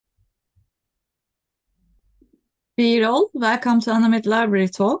Dear all, welcome to ANAMED Library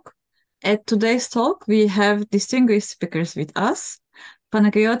Talk. At today's talk, we have distinguished speakers with us: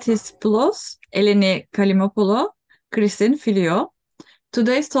 Panagiotis Poulos, Eleni Kallimopoulou, Philliou.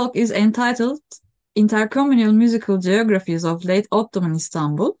 Today's talk is entitled Intercommunal Musical Geographies of Late Ottoman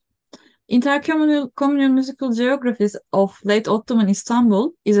Istanbul. Intercommunal Musical Geographies of Late Ottoman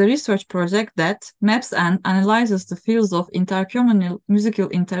Istanbul is a research project that maps and analyzes the fields of intercommunal musical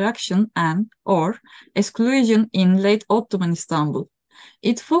interaction and/or exclusion in late Ottoman Istanbul.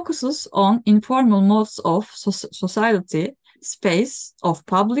 It focuses on informal modes of sociality, space of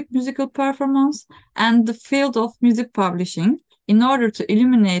public musical performance, and the field of music publishing in order to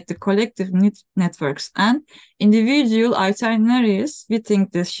illuminate the collective networks and individual itineraries within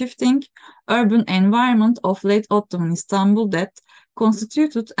the shifting urban environment of late Ottoman Istanbul that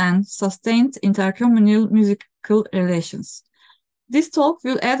constituted and sustained intercommunal musical relations. This talk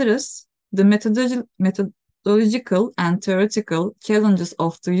will address the methodological and theoretical challenges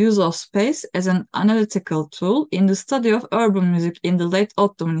of the use of space as an analytical tool in the study of urban music in the late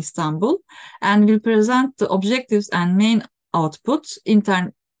Ottoman Istanbul, and will present the objectives and main outputs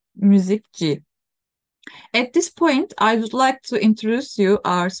InterMusiG. At this point, I would like to introduce you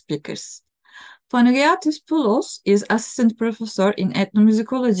our speakers. Panagiotis Poulos is Assistant Professor in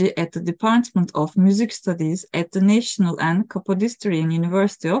Ethnomusicology at the Department of Music Studies at the National and Kapodistrian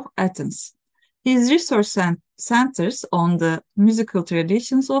University of Athens. His research centers on the musical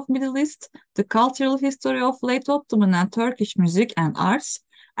traditions of Middle East, the cultural history of late Ottoman and Turkish music and arts,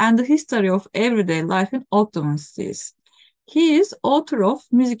 and the history of everyday life in Ottoman cities. He is author of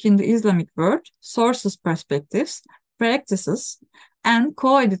Music in the Islamic World, Sources, Perspectives, Practices, and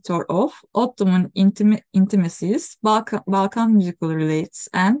co-editor of Ottoman Intimacies, Balkan Musical Relates,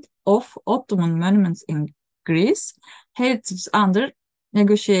 and of Ottoman Monuments in Greece, Heritage Under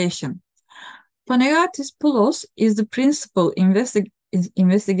Negotiation. Panagiotis Poulos is the principal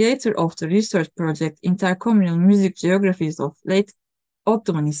investigator of the research project Intercommunal Music Geographies of Late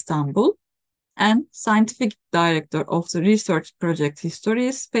Ottoman Istanbul, and scientific director of the research project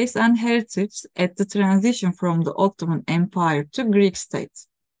History, Space and Heritage at the transition from the Ottoman Empire to Greek state.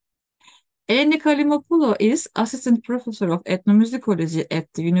 Eleni Kallimopoulou is assistant professor of ethnomusicology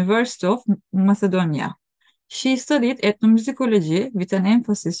at the University of Macedonia. She studied ethnomusicology with an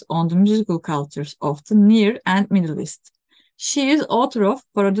emphasis on the musical cultures of the Near and Middle East. She is author of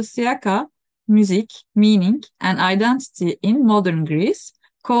Paradisiaca, Music, Meaning, and Identity in Modern Greece,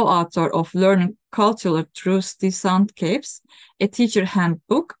 co-author of Learning Culture Through the Soundscapes, a teacher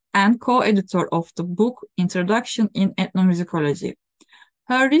handbook, and co-editor of the book Introduction in Ethnomusicology.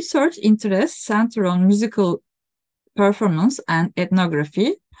 Her research interests center on musical performance and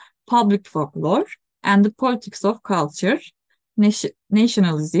ethnography, public folklore, and the politics of culture,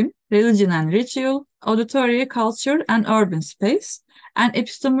 nationalism, religion and ritual, auditory culture and urban space, and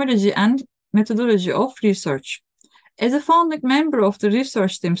epistemology and methodology of research. As a founding member of the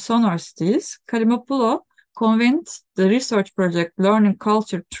research team Sonor Cities, Kallimopoulou convened the research project Learning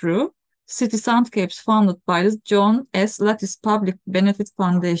Culture Through City Soundscapes funded by the John S. Lattis Public Benefit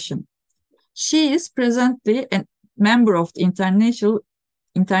Foundation. She is presently a member of the International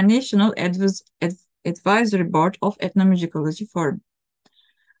Advisory Board of Ethnomusicology Forum.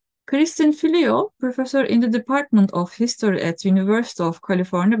 Philliou, professor in the Department of History at University of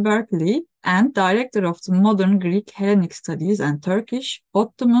California, Berkeley, and director of the Modern Greek Hellenic Studies and Turkish,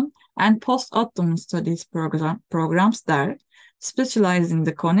 Ottoman, and Post-Ottoman Studies programs there, specializing in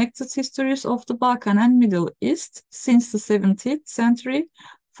the connected histories of the Balkan and Middle East since the 17th century,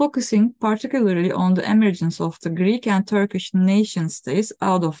 focusing particularly on the emergence of the Greek and Turkish nation-states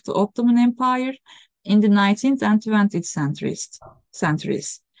out of the Ottoman Empire in the 19th and 20th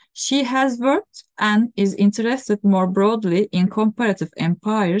centuries. She has worked and is interested more broadly in comparative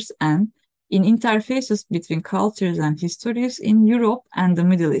empires and in interfaces between cultures and histories in Europe and the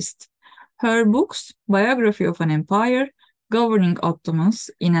Middle East. Her books, Biography of an Empire, Governing Ottomans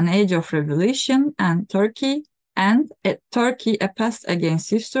in an Age of Revolution, and Turkey, A Past Against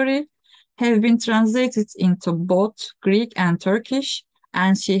History, have been translated into both Greek and Turkish,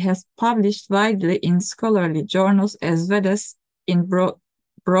 and she has published widely in scholarly journals as well as in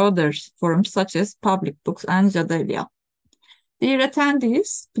broader forums such as Public Books and Jadelia. Dear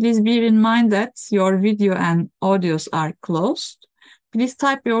attendees, please bear in mind that your video and audios are closed. Please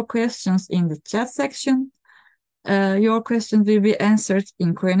type your questions in the chat section. Your questions will be answered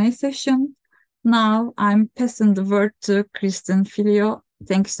in Q&A session. Now I'm passing the word to Philliou.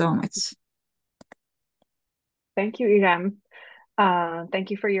 Thank you so much. Thank you, Irem. Thank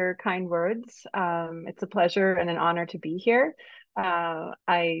you for your kind words. It's a pleasure and an honor to be here.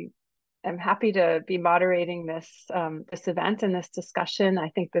 I am happy to be moderating this this event and this discussion. I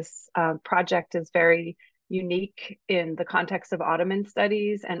think this project is very unique in the context of Ottoman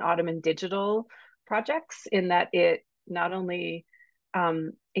studies and Ottoman digital projects, in that it not only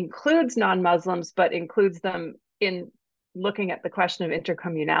includes non-Muslims, but includes them in looking at the question of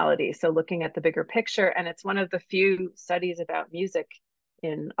intercommunality, so looking at the bigger picture. And it's one of the few studies about music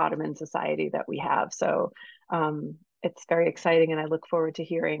in Ottoman society that we have. So it's very exciting, and I look forward to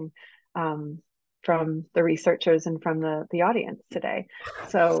hearing from the researchers and from the audience today.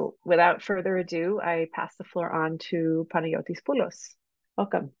 So without further ado, I pass the floor on to Panagiotis Poulos.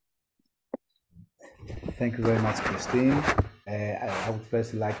 Welcome. Thank you very much, Christine. I would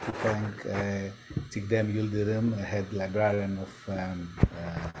first like to thank Tigdem Yildirim, head librarian of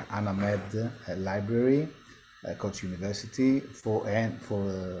ANAMED library, Koç University, for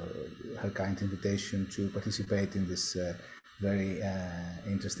her kind invitation to participate in this very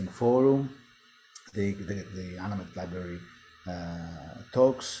interesting forum, the ANAMED library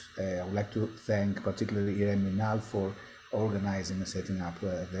talks. I would like to thank particularly Eleni for organizing and setting up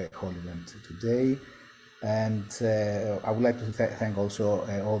the whole event today. And I would like to thank also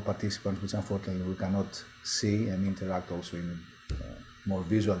all participants, which unfortunately we cannot see and interact also in a more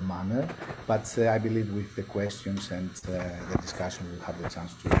visual manner. But I believe with the questions and the discussion, we'll have the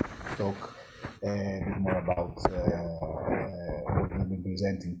chance to talk a bit more about what we've been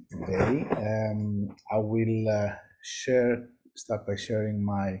presenting today. I will start by sharing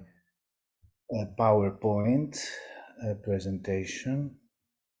my PowerPoint presentation.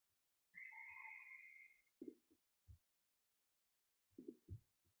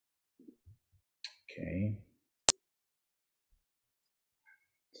 Okay.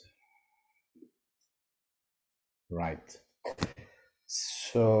 Right.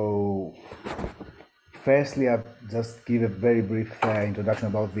 So, firstly, I'll just give a very brief introduction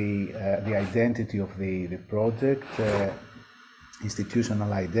about the identity of the project,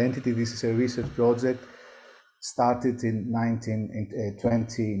 institutional identity. This is a research project started in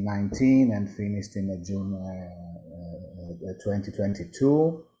 2019 and finished in June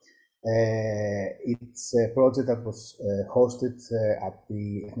 2022. It's a project that was hosted at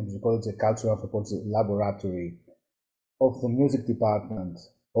the Ethnomusicology Cultural Anthropology Laboratory of the Music Department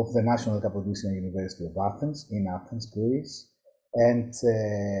of the National Capodocian University of Athens, in Athens, Greece. And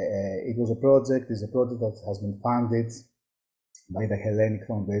it was a project that has been funded by the Hellenic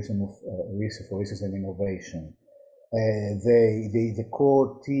Foundation for Research and Innovation. The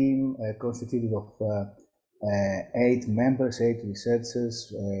core team constituted of 8 members, 8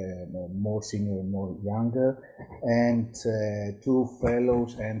 researchers, more senior and more younger, and 2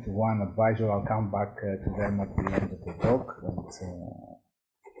 fellows and 1 advisor. I'll come back to them at the end of the talk and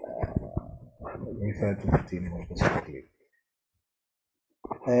refer to the team more specifically.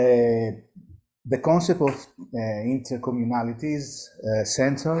 The concept of intercommunality is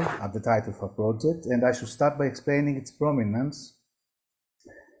central at the title of our project, and I should start by explaining its prominence.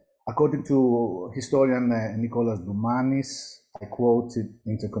 According to historian Nicholas Doumanis, I quote,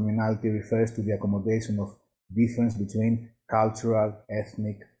 intercommunality refers to the accommodation of difference between cultural,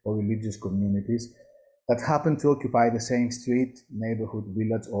 ethnic, or religious communities that happen to occupy the same street, neighborhood,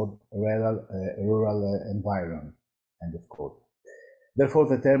 village, or rural environment, end of quote. Therefore,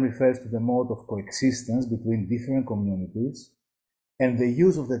 the term refers to the mode of coexistence between different communities, and the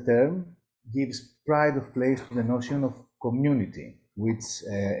use of the term gives pride of place to the notion of community, which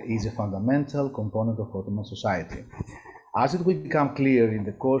is a fundamental component of Ottoman society. As it will become clear in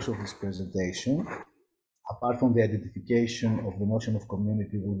the course of this presentation, apart from the identification of the notion of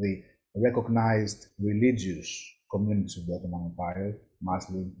community with the recognized religious communities of the Ottoman Empire,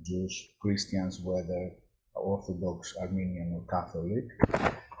 Muslim, Jews, Christians, whether Orthodox, Armenian, or Catholic,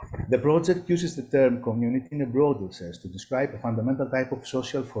 the project uses the term community in a broader sense to describe a fundamental type of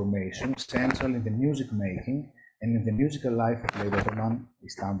social formation central in the music making and in the musical life of late Ottoman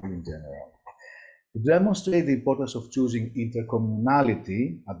Istanbul in general. To demonstrate the importance of choosing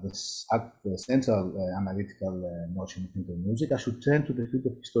intercommunality at the central analytical notion of InterMusiG, I should turn to the field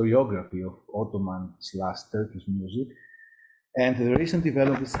of historiography of Ottoman/Turkish music and the recent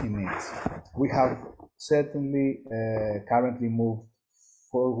developments in it. We have certainly currently moved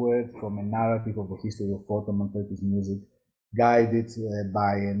forward from a narrative of the history of Ottoman Turkish music guided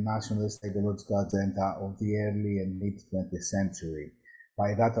by a nationalist ideological agenda of the early and mid-20th century.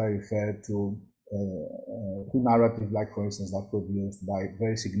 By that I refer to two narratives, like for instance that produced by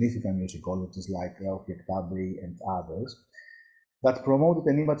very significant musicologists like Rauf Tabri and others, that promoted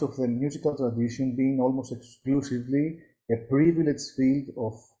an image of the musical tradition being almost exclusively a privileged field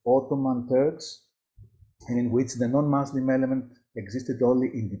of Ottoman Turks, and in which the non-Muslim element existed only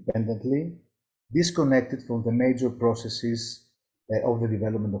independently, disconnected from the major processes of the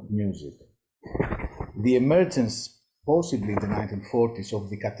development of music. The emergence, possibly in the 1940s, of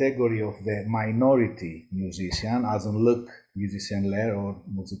the category of the minority musician, as in look musicienler or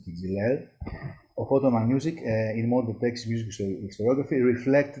musikiciler, of Ottoman music in modern Turkish music historiography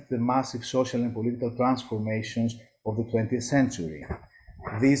reflected the massive social and political transformations of the 20th century.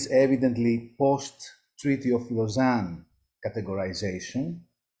 This evidently post-Treaty of Lausanne categorization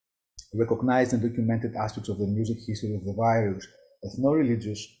recognized and documented aspects of the music history of the various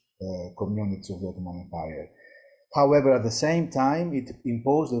ethno-religious communities of the Ottoman Empire. However, at the same time, it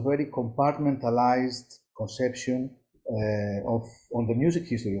imposed a very compartmentalized conception on the music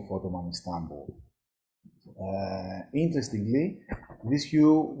history of Ottoman Istanbul. Interestingly, this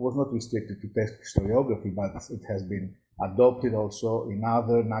view was not restricted to text historiography, but it has been adopted also in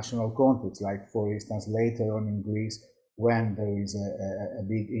other national contexts, like, for instance, later on in Greece, when there is a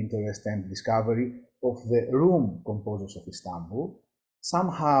big interest and discovery of the room composers of Istanbul,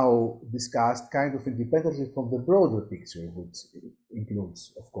 somehow discussed kind of independently from the broader picture, which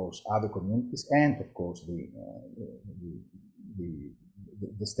includes, of course, other communities and, of course,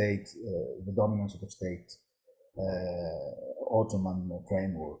 the state, the dominance of the state Ottoman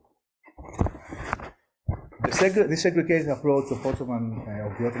framework. The segregated approach of the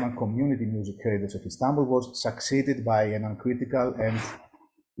Ottoman community music heritage of Istanbul was succeeded by an uncritical and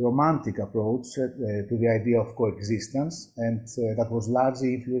romantic approach to the idea of coexistence, and that was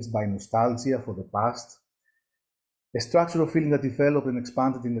largely influenced by nostalgia for the past, a structural feeling that developed and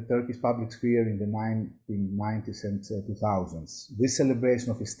expanded in the Turkish public sphere in the 1990s and 2000s. This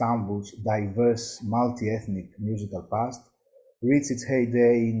celebration of Istanbul's diverse, multi-ethnic musical past reached its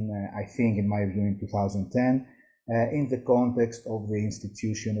heyday in, I think, in my view, in 2010, in the context of the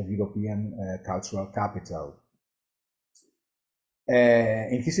institution of European Cultural Capital.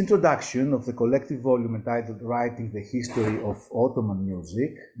 In his introduction of the collective volume entitled Writing the History of Ottoman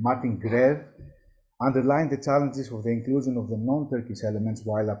Music, Martin Greve underlined the challenges of the inclusion of the non-Turkish elements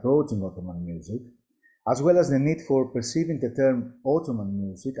while approaching Ottoman music, as well as the need for perceiving the term Ottoman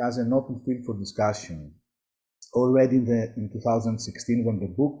music as an open field for discussion. Already in 2016, when the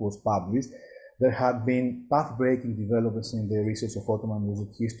book was published, there had been path-breaking developments in the research of Ottoman music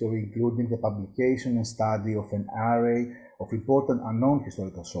history, including the publication and study of an array of important unknown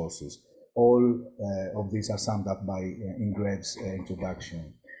historical sources. All of these are summed up by in Greve's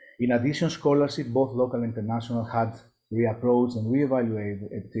introduction. In addition, scholarship, both local and international, had reapproached and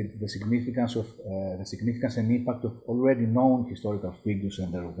reevaluated the significance and impact of already known historical figures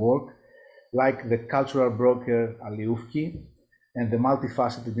and their work, like the cultural broker Aliufki and the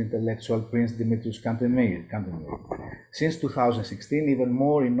multifaceted intellectual Prince Dimitrios Kantemir. Since 2016, even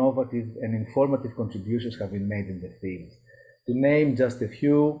more innovative and informative contributions have been made in the field. To name just a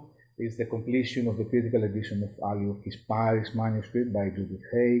few is the completion of the critical edition of Aliufki's Paris manuscript by Judith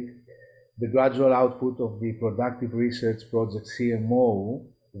Haig, the gradual output of the productive research project CMO,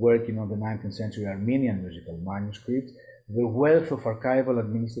 working on the 19th century Armenian musical manuscripts, the wealth of archival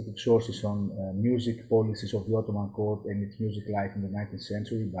administrative sources on music policies of the Ottoman court and its music life in the 19th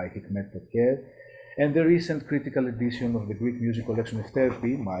century by Hikmet Toker, and the recent critical edition of the Greek music collection of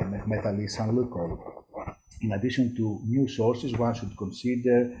Terpi by Mehmet Ali Sanlukov. In addition to new sources, one should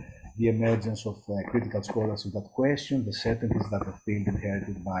consider the emergence of critical scholarship that question the certainties that the field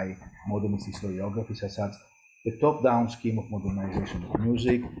inherited by modernist historiography, such as the top-down scheme of modernization of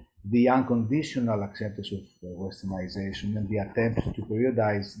music, the unconditional acceptance of westernization, and the attempt to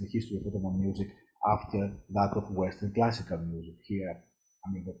periodize the history of Ottoman music after that of Western classical music. Here,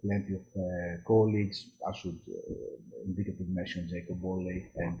 I mean, there are plenty of colleagues. I should indicatively mention Jacob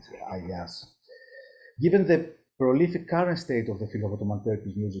Bolley and Ayas. Given the prolific current state of the field of Ottoman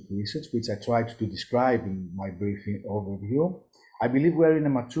Turkish music research, which I tried to describe in my brief overview, I believe we are in a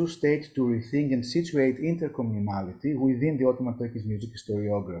mature state to rethink and situate intercommunality within the Ottoman Turkish music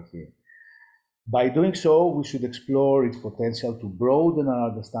historiography. By doing so, we should explore its potential to broaden our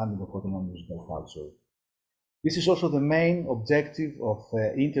understanding of Ottoman musical culture. This is also the main objective of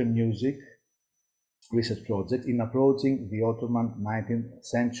InterMusiG research project in approaching the Ottoman 19th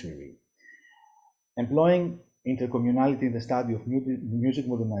century. Employing intercommunality in the study of music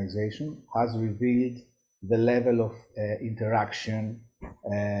modernization has revealed the level of interaction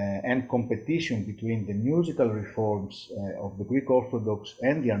and competition between the musical reforms of the Greek Orthodox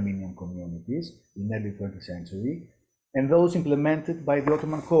and the Armenian communities in the early 20th century, and those implemented by the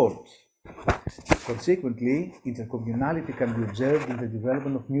Ottoman court. Consequently, intercommunality can be observed in the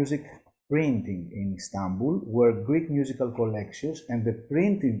development of music printing in Istanbul, where Greek musical collections and the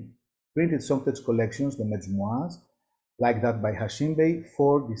printed song text collections, the mejmuas, like that by Hashim,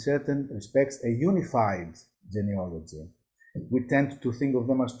 form in certain respects a unified genealogy. We tend to think of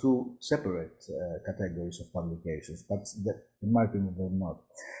them as two separate categories of publications, but in my opinion, they're not.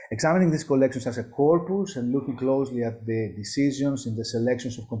 Examining these collections as a corpus and looking closely at the decisions in the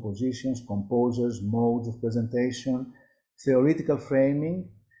selections of compositions, composers, modes of presentation, theoretical framing,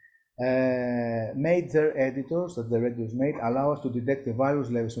 made their editors, that the editors made, allow us to detect the various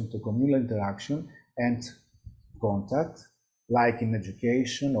levels of intercommunal interaction and contact, like in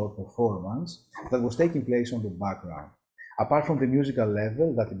education or performance, that was taking place on the background. Apart from the musical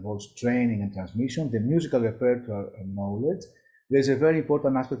level that involves training and transmission, the musical repertoire and knowledge, there's a very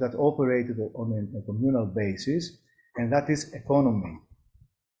important aspect that operated on a communal basis, and that is economy.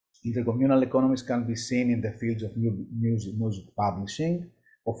 Intercommunal economies can be seen in the fields of music publishing,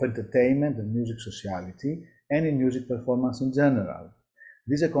 of entertainment and music sociality, and in music performance in general.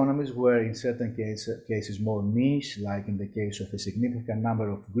 These economies were in certain cases more niche, like in the case of a significant number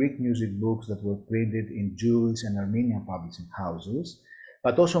of Greek music books that were printed in Jewish and Armenian publishing houses,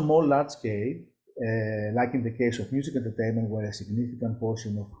 but also more large scale, like in the case of music entertainment, where a significant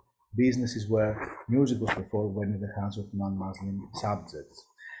portion of businesses where music was performed were in the hands of non-Muslim subjects.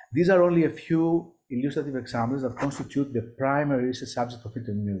 These are only a few illustrative examples that constitute the primary research subject of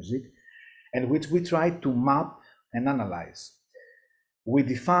InterMusiG, and which we try to map and analyze. We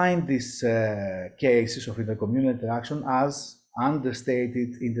define these cases of intercommunal interaction as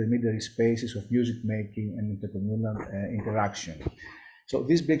understated intermediary spaces of music making and intercommunal interaction. So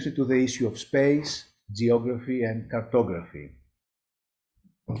this brings me to the issue of space, geography, and cartography.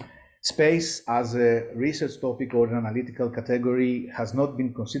 Space as a research topic or an analytical category has not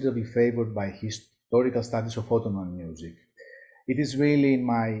been considerably favored by historical studies of Ottoman music. It is really, in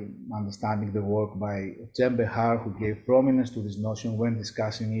my understanding, the work by Cem Behar who gave prominence to this notion when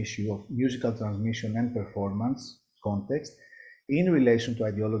discussing the issue of musical transmission and performance context in relation to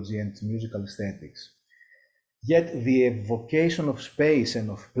ideology and musical aesthetics. Yet the evocation of space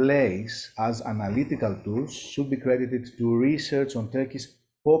and of place as analytical tools should be credited to research on Turkish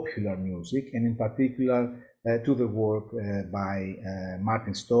popular music, and in particular to the work by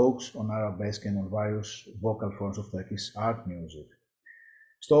Martin Stokes on arabesque and on various vocal forms of Turkish art music.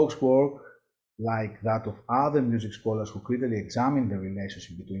 Stokes' work, like that of other music scholars who critically examined the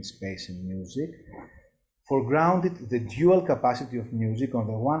relationship between space and music, foregrounded the dual capacity of music, on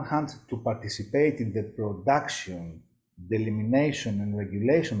the one hand to participate in the production, delimitation and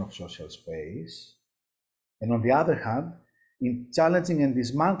regulation of social space, and on the other hand, in challenging and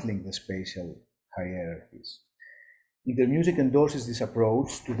dismantling the spatial hierarchies. InterMusiG endorses this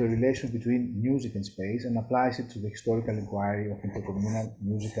approach to the relation between music and space and applies it to the historical inquiry of intercommunal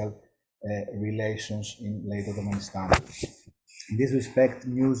musical relations in late Ottoman Istanbul. In this respect,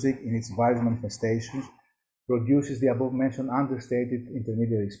 music, in its various manifestations, produces the above-mentioned understated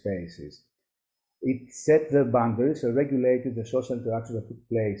intermediary spaces. It set their boundaries and regulated the social interaction that took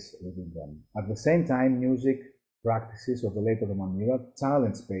place within them. At the same time, music practices of the late Ottoman era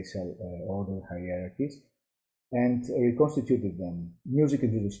challenged spatial order hierarchies and reconstituted them. Music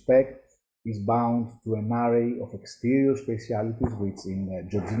in this respect is bound to an array of exterior spatialities which, in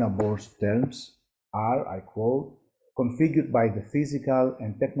Georgina Bor's terms, are, I quote, configured by the physical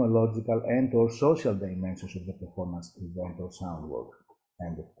and technological and or social dimensions of the performance event or sound work,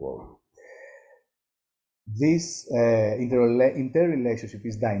 end of quote. This interrelationship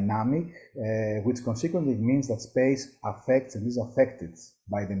is dynamic, which consequently means that space affects and is affected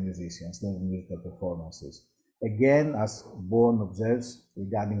by the musicians, their musical performances. Again, as Born observes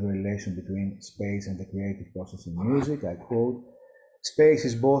regarding the relation between space and the creative process in music, I quote, "Space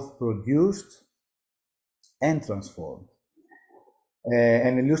is both produced and transformed."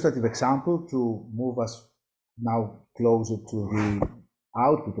 An illustrative example to move us now closer to the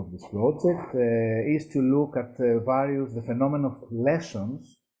output of this project is to look at the phenomenon of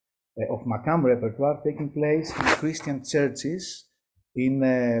lessons of Makam repertoire taking place in Christian churches in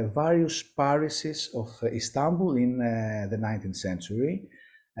various parishes of Istanbul in the 19th century.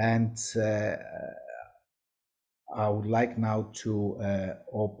 And I would like now to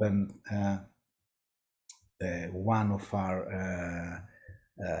open one of our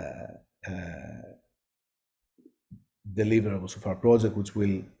deliverables of our project, which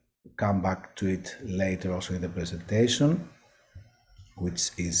we'll come back to it later also in the presentation,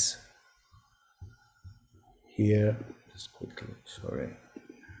 which is here. Just quickly, sorry.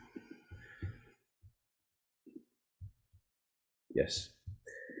 Yes.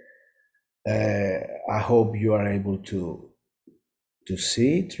 I hope you are able to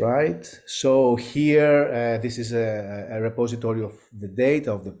see it, right? So here, this is a repository of the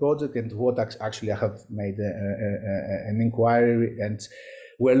data of the project, and what actually I have made an inquiry, and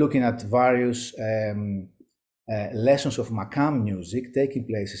we're looking at various lessons of makam music taking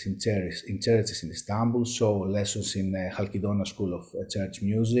places in churches in Istanbul. So lessons in Chalkidona School of Church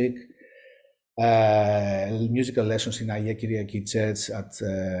Music, musical lessons in Agia Kyriaki Church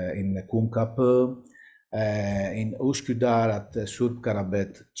in Kumkapı, in Uskudar at the Surp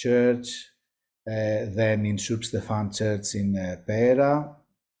Karabet Church, then in Surp Stefan Church in Pera,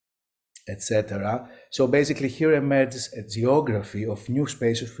 etc. So basically here emerges a geography of new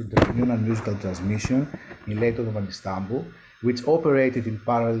spaces for intercommunal musical transmission in late Ottoman Istanbul, which operated in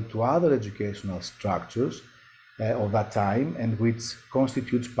parallel to other educational structures of that time, and which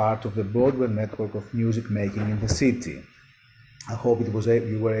constitutes part of the broader network of music making in the city. I hope you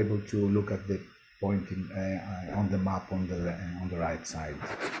were able to look at the pointing on the map on the right side.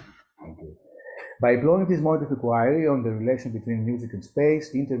 Thank you. By employing this mode of inquiry on the relation between music and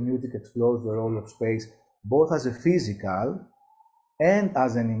space, InterMusiG explores the role of space both as a physical and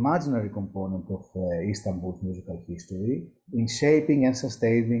as an imaginary component of Istanbul's musical history in shaping and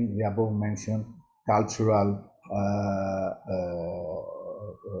sustaining the above-mentioned cultural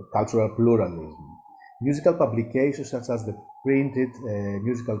pluralism. Musical publications such as the printed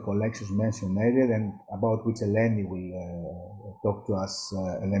musical collections mentioned earlier, and about which Eleni will talk to us,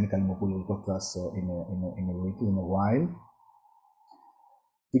 Eleni Kallimopoulou will talk to us in a while,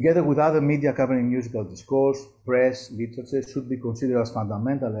 together with other media covering musical discourse, press, literature, should be considered as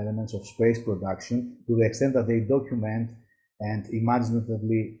fundamental elements of space production to the extent that they document and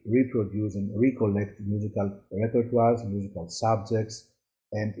imaginatively reproduce and recollect musical repertoires, musical subjects,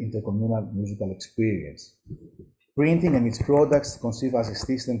 and intercommunal musical experience. Printing and its products conceive as a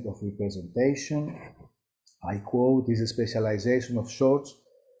system of representation. I quote, is a specialization of sorts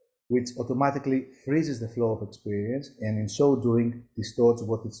which automatically freezes the flow of experience and in so doing distorts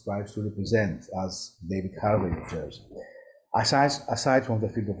what it strives to represent, as David Harvey observes. Aside from the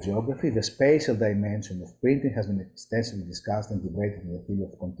field of geography, the spatial dimension of printing has been extensively discussed and debated in the field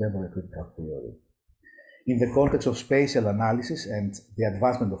of contemporary critical theory. In the context of spatial analysis and the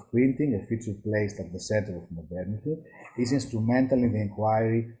advancement of printing, a feature placed at the center of modernity, is instrumental in the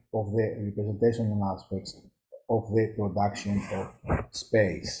inquiry of the representational aspects of the production of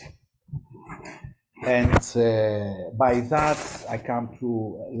space. And by that, I come to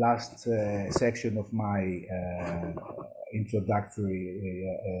last section of my introductory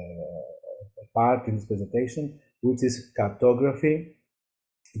part in this presentation, which is cartography.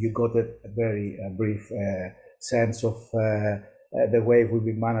 You got a very brief sense of the way we'll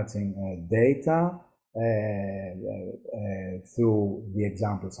be managing data through the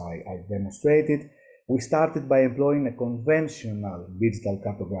examples I demonstrated. We started by employing a conventional digital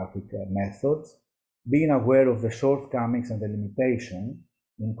cartographic method, being aware of the shortcomings and the limitation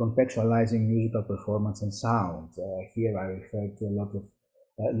in contextualizing musical performance and sound. Here I refer to a lot of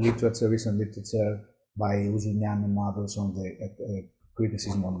recent literature by Uzunyan and others on the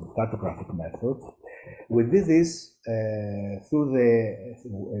criticism on the cartographic method. We did this through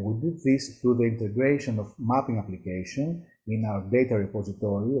the integration of mapping application in our data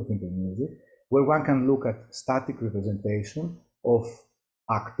repository of InterMusiG, where one can look at static representation of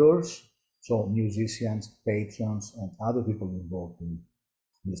actors, so musicians, patrons, and other people involved in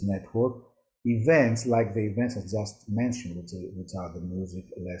this network, events like the events I just mentioned, which are the music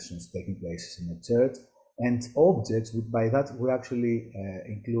lessons taking place in a church, and objects, which by that we actually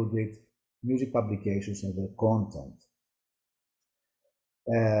included music publications and their content.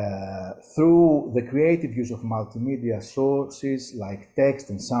 Through the creative use of multimedia sources like text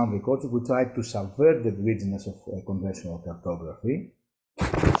and sound recordings, we tried to subvert the rigidness of conventional cartography.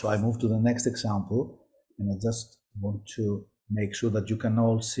 So I move to the next example, and I just want to make sure that you can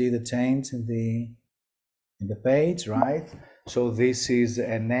all see the change in the page, right? So this is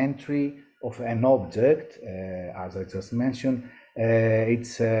an entry of an object, as I just mentioned.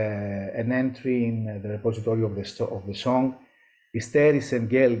 It's an entry in the repository of the song Isteris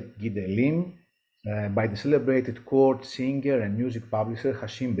Engel Gidelim by the celebrated court singer and music publisher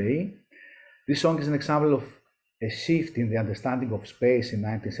Hashim Bey. This song is an example of a shift in the understanding of space in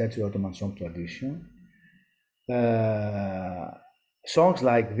 19th century Ottoman song tradition. Songs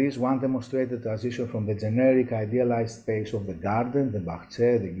like this one demonstrate the transition from the generic idealized space of the garden, the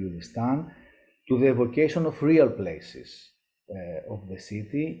Bahçe, the Gulistan, to the evocation of real places of the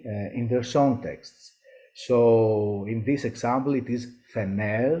city in their song texts. So in this example, it is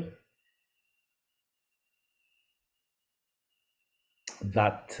Fener,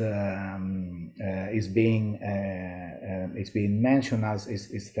 that is being mentioned as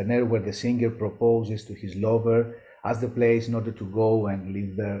is Fener, where the singer proposes to his lover as the place in order to go and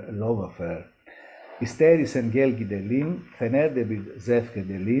live their love affair. Isteris en gel gidelim, Fener de bir zevk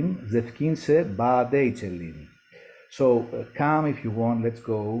edelim, zevkinse bade içelim. So come if you want, let's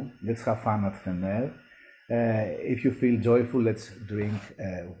go, let's have fun at Fener. If you feel joyful, let's drink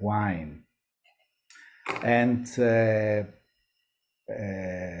wine. And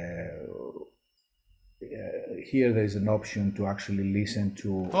here there is an option to actually listen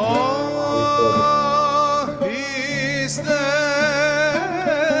to.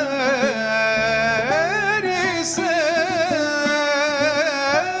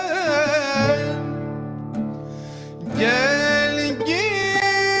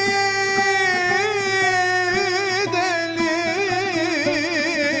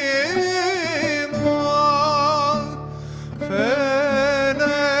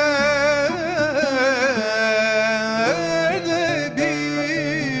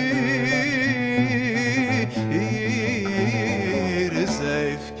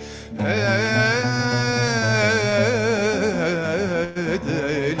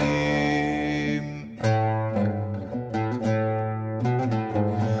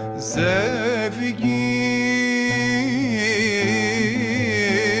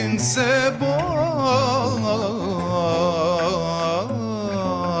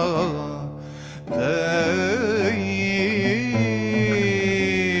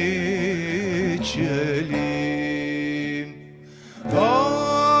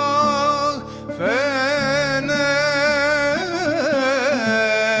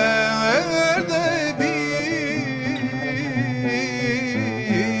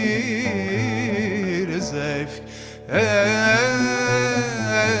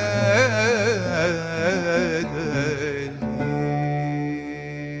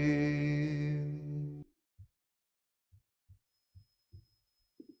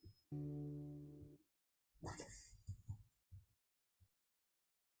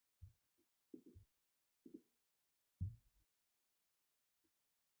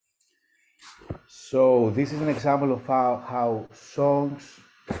 So this is an example of how songs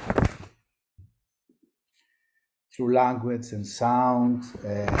through language and sound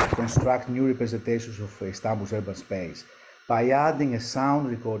construct new representations of Istanbul's urban space. By adding a sound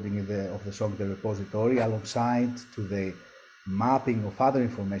recording of the song to the repository alongside to the mapping of other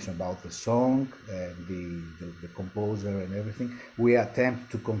information about the song, the composer and everything, we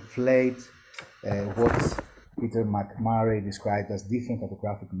attempt to conflate what Peter McMurray described as different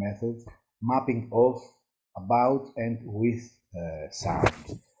cartographic methods, mapping of, about, and with sound.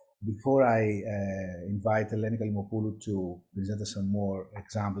 Before I invite Eleni Kallimopoulou to present us some more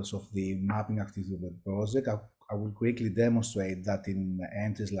examples of the mapping activity of the project, I will quickly demonstrate that in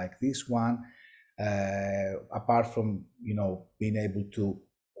entries like this one, apart from being able to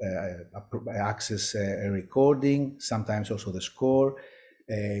access a recording, sometimes also the score,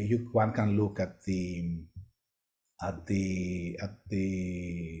 one can look at the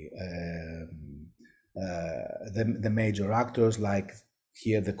major actors, like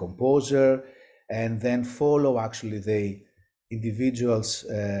here the composer, and then follow actually the individuals'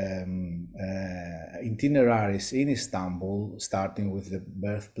 itineraries in Istanbul, starting with the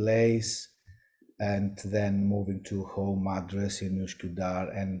birthplace and then moving to home address in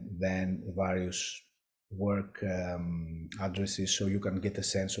Üsküdar, and then various work addresses, so you can get a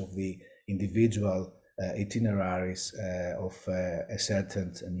sense of the individual itineraries of a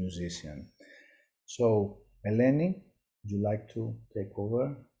certain musician. So, Eleni, would you like to take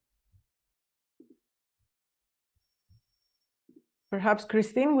over? Perhaps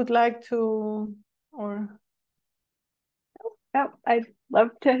Christine would like to, or? Oh, I'd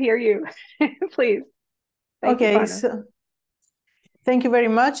love to hear you, please. Okay, so thank you very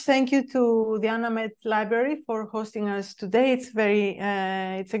much. Thank you to the ANAMED library for hosting us today.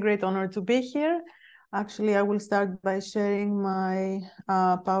 It's a great honor to be here. Actually, I will start by sharing my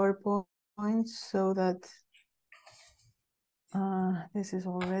PowerPoint so that this is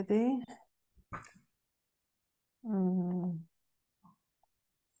all ready.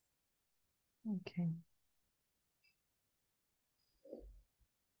 Okay.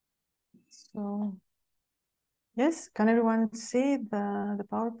 So, yes, can everyone see the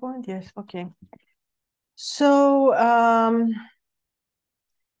PowerPoint? Yes, okay. So,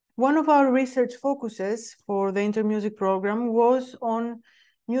 one of our research focuses for the InterMusiG program was on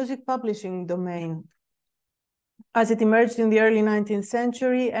music publishing domain as it emerged in the early 19th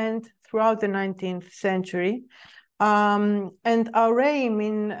century and throughout the 19th century. And our aim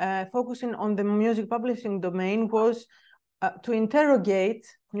in focusing on the music publishing domain was to interrogate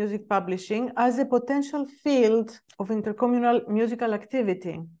music publishing as a potential field of intercommunal musical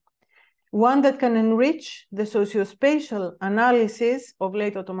activity, one that can enrich the socio-spatial analysis of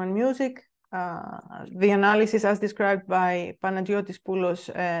late Ottoman music, the analysis as described by Panagiotis, Poulos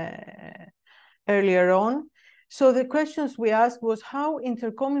earlier on. So the questions we asked was how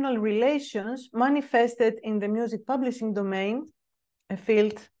intercommunal relations manifested in the music publishing domain, a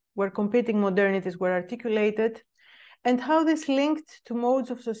field where competing modernities were articulated, and how this linked to modes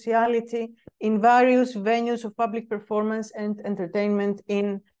of sociality in various venues of public performance and entertainment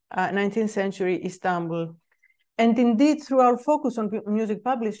in 19th century Istanbul. And indeed, through our focus on music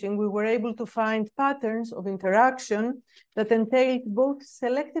publishing, we were able to find patterns of interaction that entailed both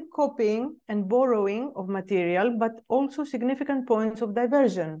selective copying and borrowing of material, but also significant points of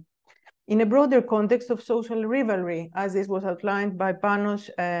diversion in a broader context of social rivalry, as this was outlined by Panos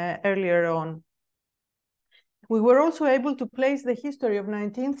earlier on. We were also able to place the history of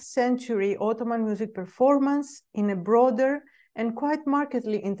 19th century Ottoman music performance in a broader and quite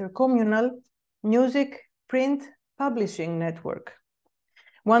markedly intercommunal music print publishing network,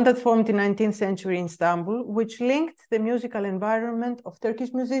 one that formed in 19th century Istanbul, which linked the musical environment of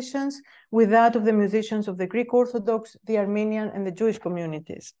Turkish musicians with that of the musicians of the Greek Orthodox, the Armenian, and the Jewish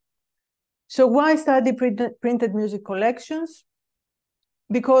communities. So why study printed music collections?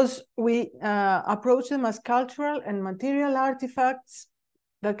 Because we approach them as cultural and material artifacts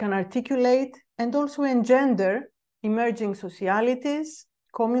that can articulate and also engender emerging socialities,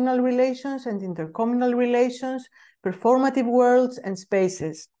 communal relations and intercommunal relations, performative worlds and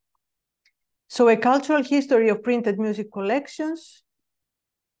spaces. So a cultural history of printed music collections,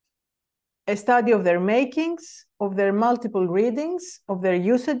 a study of their makings, of their multiple readings, of their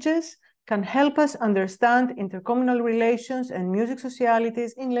usages, can help us understand intercommunal relations and music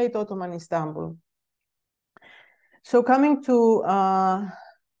socialities in late Ottoman Istanbul. So coming to,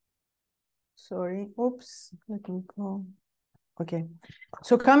 let me go. Okay,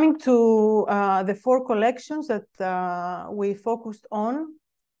 so coming to the four collections that we focused on,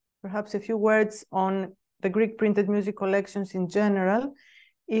 perhaps a few words on the Greek printed music collections in general.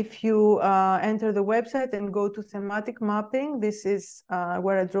 If you enter the website and go to thematic mapping, this is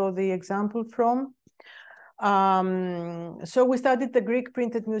where I draw the example from. So we studied the Greek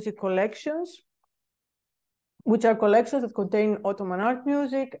printed music collections, which are collections that contain Ottoman art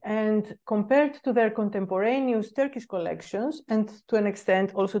music, and compared to their contemporaneous Turkish collections, and to an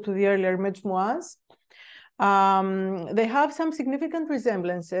extent also to the earlier mecmuas, they have some significant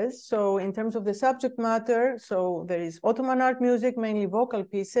resemblances. So in terms of the subject matter, so there is Ottoman art music, mainly vocal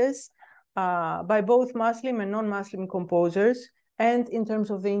pieces, by both Muslim and non-Muslim composers. And in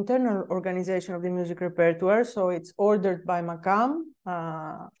terms of the internal organization of the music repertoire, so it's ordered by makam,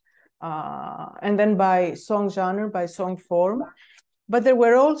 and then by song genre, by song form. But there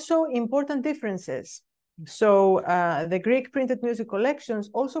were also important differences. So the Greek printed music collections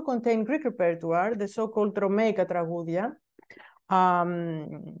also contain Greek repertoire, the so-called Romaica τραγούδια,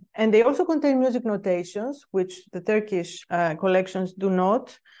 and they also contain music notations, which the Turkish collections do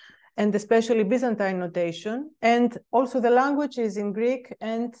not, and especially Byzantine notation. And also the language is in Greek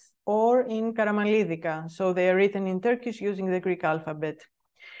and or in Karamanlidica. So they are written in Turkish using the Greek alphabet.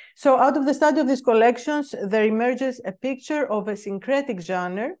 So out of the study of these collections, there emerges a picture of a syncretic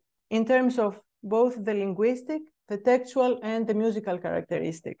genre in terms of both the linguistic, the textual, and the musical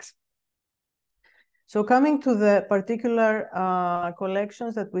characteristics. So coming to the particular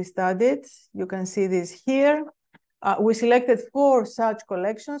collections that we studied, you can see this here. We selected 4 such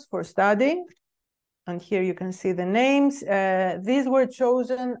collections for study. And here you can see the names. These were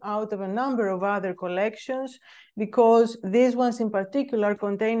chosen out of a number of other collections because these ones in particular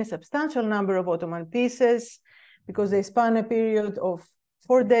contain a substantial number of Ottoman pieces, because they span a period of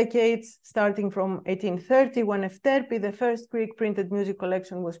 4 decades, starting from 1830, when Efterpi, the first Greek printed music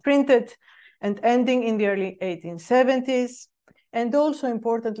collection, was printed, and ending in the early 1870s. And also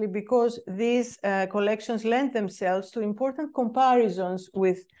importantly, because these collections lend themselves to important comparisons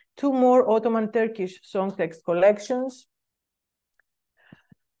with 2 more Ottoman Turkish song text collections.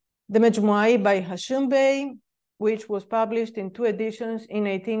 The Mecmuai by Hashim Bey, which was published in 2 editions in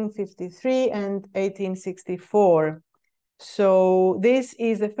 1853 and 1864. So this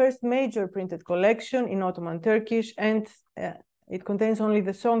is the first major printed collection in Ottoman Turkish, and it contains only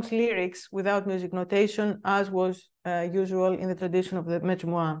the song's lyrics without music notation, as was usual in the tradition of the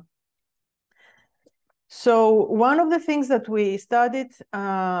Mecmua. So one of the things that we studied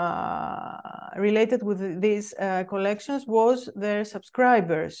related with these collections was their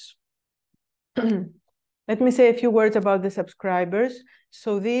subscribers. Let me say a few words about the subscribers.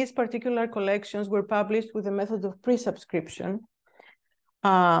 So these particular collections were published with the method of pre-subscription.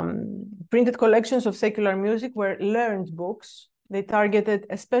 Printed collections of secular music were learned books. They targeted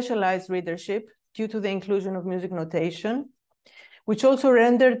a specialized readership due to the inclusion of music notation, which also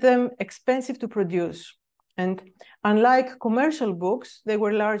rendered them expensive to produce. And unlike commercial books, they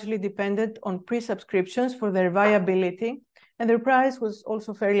were largely dependent on pre-subscriptions for their viability, and their price was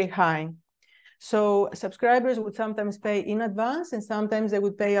also fairly high. So subscribers would sometimes pay in advance, and sometimes they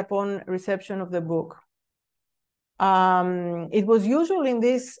would pay upon reception of the book. It was usual in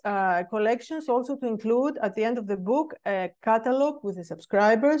these collections also to include at the end of the book a catalog with the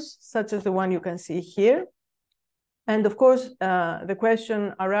subscribers, such as the one you can see here. And of course, the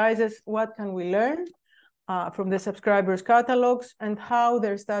question arises, what can we learn from the subscribers' catalogs and how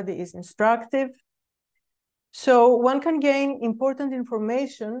their study is instructive? So one can gain important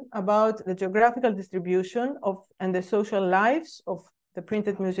information about the geographical distribution of and the social lives of the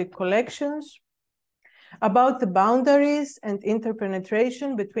printed music collections, about the boundaries and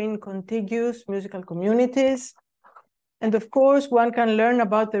interpenetration between contiguous musical communities. And of course, one can learn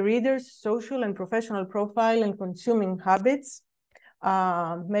about the reader's social and professional profile and consuming habits.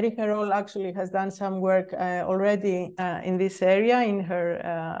 Mary Herol actually has done some work already in this area in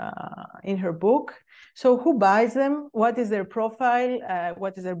her book. So who buys them? What is their profile?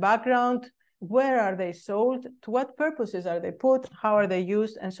 What is their background? Where are they sold? To what purposes are they put? How are they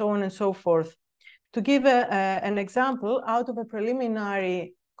used? And so on and so forth. To give an example, out of a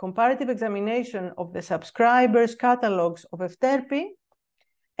preliminary comparative examination of the subscribers' catalogs of Efterpi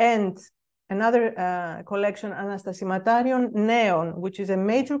and another collection, Anastasimatarion Neon, which is a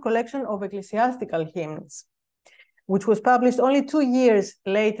major collection of ecclesiastical hymns, which was published only 2 years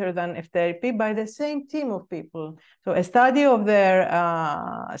later than Efterpi by the same team of people. So a study of their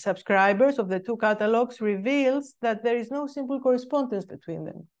subscribers of the two catalogs reveals that there is no simple correspondence between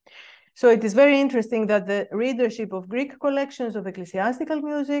them. So it is very interesting that the readership of Greek collections of ecclesiastical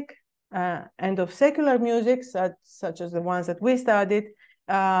music and of secular music, such as the ones that we studied,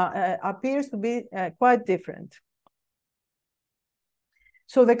 appears to be quite different.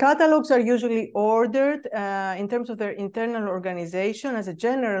 So the catalogs are usually ordered in terms of their internal organization as a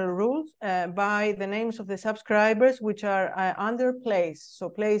general rule by the names of the subscribers, which are under place. So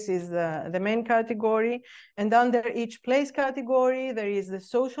place is the main category, and under each place category, there is the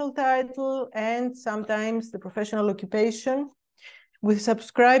social title and sometimes the professional occupation, with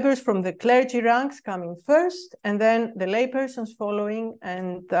subscribers from the clergy ranks coming first, and then the lay persons following,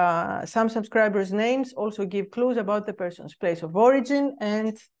 and some subscribers' names also give clues about the person's place of origin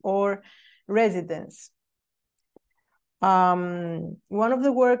and or residence. One of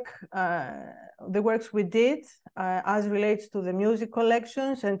the works we did, as relates to the music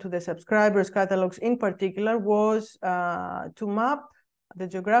collections and to the subscribers' catalogs in particular, was to map the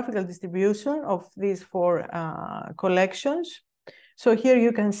geographical distribution of these four collections. So here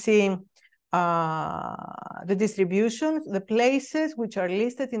you can see the distribution, the places which are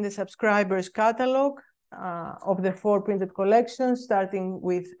listed in the subscribers' catalog of the four printed collections, starting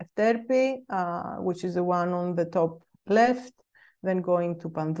with Efterpi, which is the one on the top left, then going to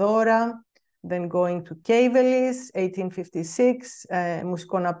Pandora, then going to Keivelis, 1856,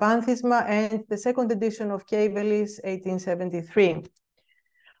 Muskona Panthisma, and the second edition of Keivelis, 1873.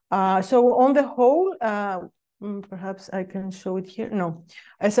 So on the whole, perhaps I can show it here. No,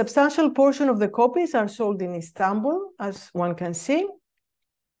 a substantial portion of the copies are sold in Istanbul, as one can see,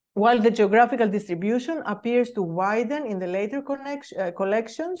 while the geographical distribution appears to widen in the later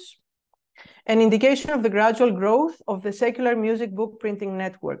collections, an indication of the gradual growth of the secular music book printing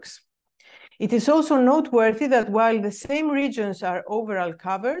networks. It is also noteworthy that while the same regions are overall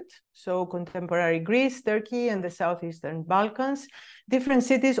covered, so contemporary Greece, Turkey, and the Southeastern Balkans, different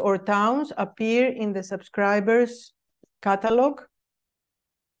cities or towns appear in the subscribers' catalog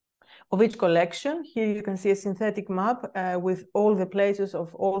of each collection. Here you can see a synthetic map with all the places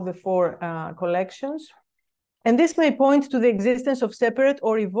of all the four collections. And this may point to the existence of separate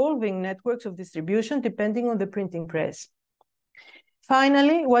or evolving networks of distribution depending on the printing press.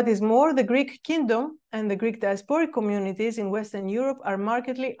 Finally, what is more, the Greek kingdom and the Greek diasporic communities in Western Europe are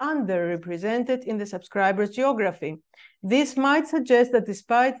markedly underrepresented in the subscribers' geography. This might suggest that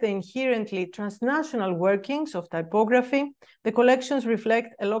despite the inherently transnational workings of typography, the collections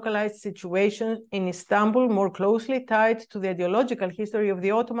reflect a localized situation in Istanbul more closely tied to the ideological history of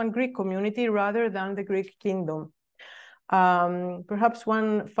the Ottoman Greek community rather than the Greek kingdom. Perhaps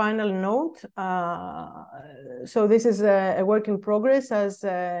one final note. So this is a work in progress as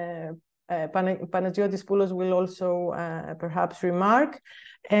Panagiotis Poulos will also perhaps remark.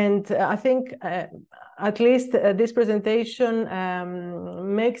 And I think at least this presentation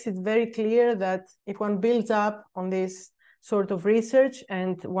makes it very clear that if one builds up on this sort of research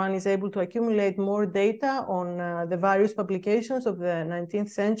and one is able to accumulate more data on the various publications of the 19th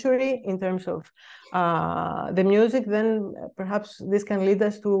century in terms of the music, then perhaps this can lead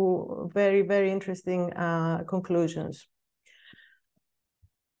us to very, very interesting conclusions.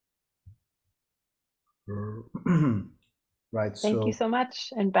 Right. Thank you so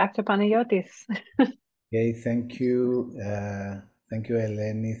much. And back to Panagiotis. Okay, thank you. Thank you,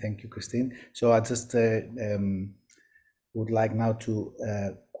 Eleni. Thank you, Christine. So I just would like now to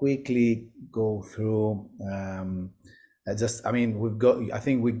quickly go through I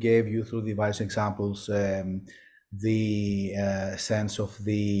think we gave you through the various examples the sense of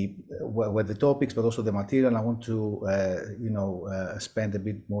the where the topics, but also the material. I want to spend a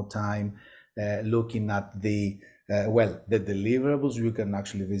bit more time looking at the deliverables. You can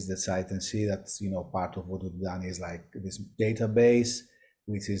actually visit the site and see that part of what we've done is like this database,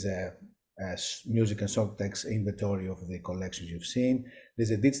 which is a music and song text inventory of the collections you've seen.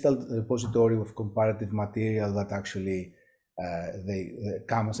 There's a digital repository of comparative material that actually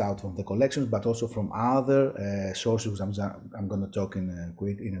comes out from the collections, but also from other sources. I'm going to talk in a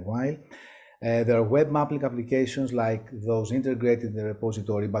while. There are web mapping applications like those integrated in the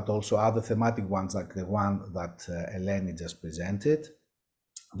repository, but also other thematic ones like the one that Eleni just presented.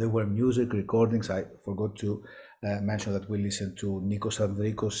 There were music recordings. I forgot to mention that we listened to Nikos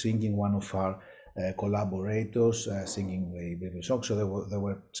Andrikos singing, one of our collaborators, singing the song. So there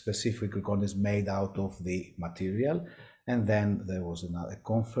were specific recordings made out of the material. And then there was another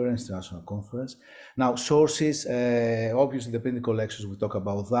conference, international conference. Now, sources, obviously the printed collections, we talk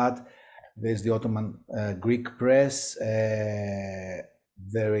about that. There's the Ottoman Greek press.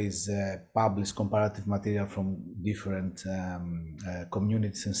 There is published comparative material from different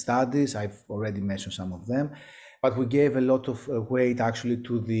communities and studies. I've already mentioned some of them. But we gave a lot of weight actually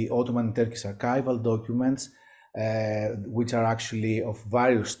to the Ottoman and Turkish archival documents, which are actually of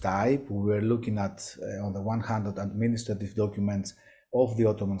various type. We were looking at, on the one hand, administrative documents of the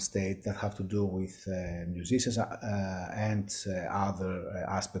Ottoman state that have to do with musicians and other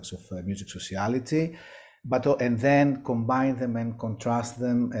aspects of music sociality, and then combine them and contrast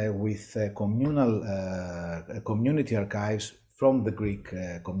them with communal community archives from the Greek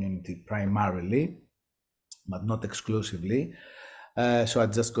community primarily, but not exclusively. So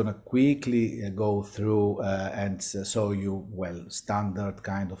I'm just going to quickly go through and show you, standard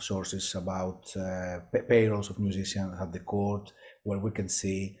kind of sources about payrolls of musicians at the court, where we can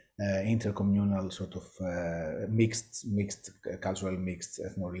see intercommunal sort of mixed, cultural mixed,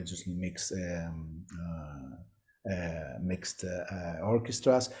 ethno-religiously mixed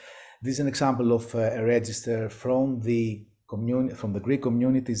orchestras. This is an example of a register from the Greek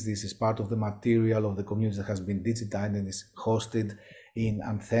communities. This is part of the material of the communities that has been digitized and is hosted in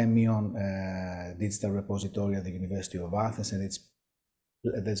Anthemion digital repository at the University of Athens, and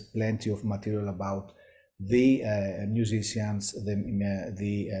there's plenty of material about the musicians,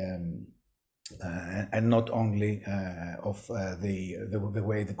 and not only of the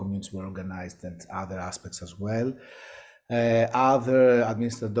way the communities were organized and other aspects as well. Other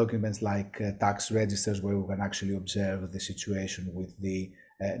administrative documents like tax registers, where we can actually observe the situation with the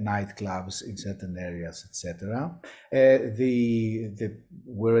nightclubs in certain areas, etc. We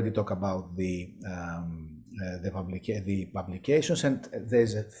already talked about the publications, and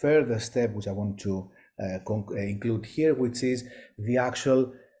there's a further step which I want to include here, which is the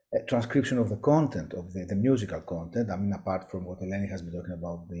actual transcription of the content, of the musical content. I mean, apart from what Eleni has been talking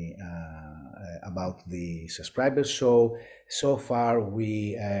about the subscribers. So far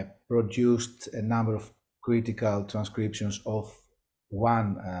we produced a number of critical transcriptions of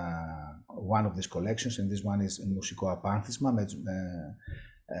one of these collections, and this one is Musiko Apanthisma,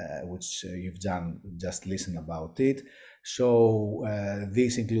 which you've just listened about it. So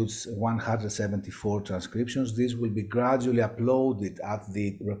this includes 174 transcriptions. This will be gradually uploaded at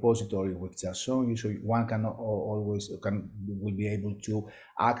the repository we've just shown you, so one will be able to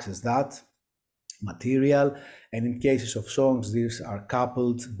access that material. And in cases of songs, these are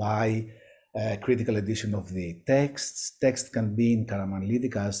coupled by critical edition of the texts. Text can be in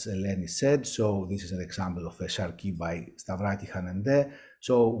Karamanlidic, as Eleni said. So this is an example of a Sharki by Stavrakis Hanende.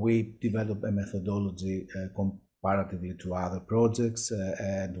 So we developed a methodology comparatively to other projects,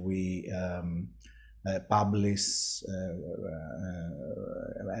 and we publish,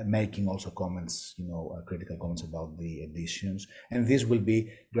 making also comments, critical comments about the editions, and this will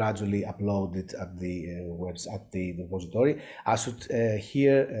be gradually uploaded at the website, at the repository. I should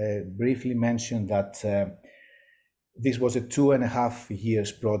here briefly mention that this was a 2.5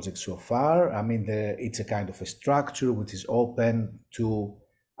 years project so far. I mean, it's a kind of a structure which is open to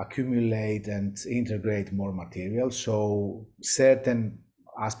accumulate and integrate more material. So certain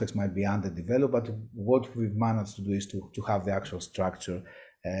aspects might be underdeveloped, but what we've managed to do is to have the actual structure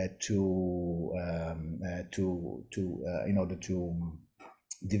in order to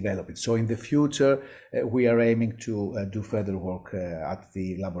develop it. So in the future, we are aiming to do further work at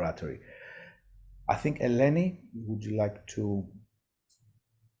the laboratory. I think, Eleni, would you like to?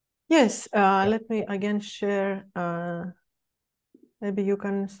 Yes, let me again share. Maybe you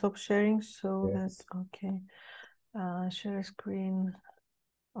can stop sharing so Yes. that, okay. Share screen.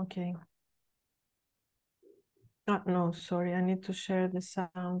 Okay. No, sorry, I need to share the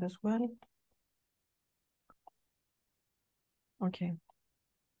sound as well. Okay.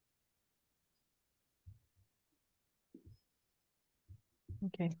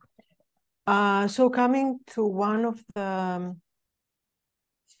 Okay. So coming to one of the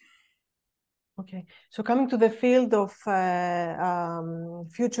so coming to the field of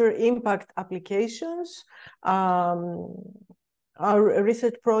future impact applications, our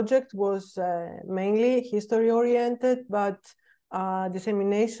research project was mainly history-oriented, but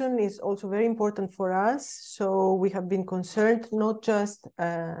dissemination is also very important for us. So we have been concerned not just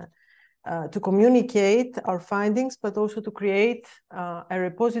to communicate our findings, but also to create a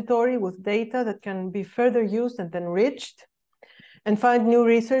repository with data that can be further used and enriched, and find new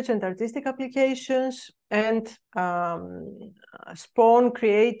research and artistic applications, and spawn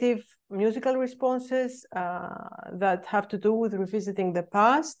creative musical responses that have to do with revisiting the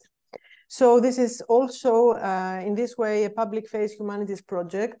past. So this is also, in this way, a public-face humanities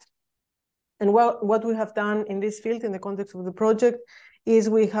project. And what we have done in this field, in the context of the project, is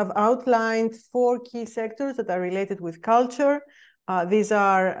we have outlined 4 key sectors that are related with culture. These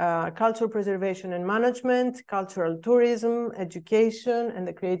are cultural preservation and management, cultural tourism, education, and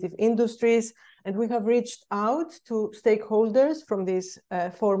the creative industries. And we have reached out to stakeholders from these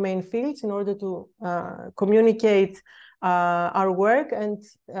 4 main fields in order to communicate our work and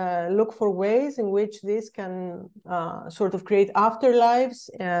look for ways in which this can sort of create afterlives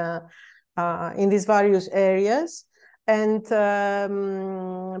in these various areas. And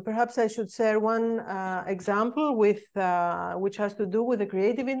perhaps I should share one example with which has to do with the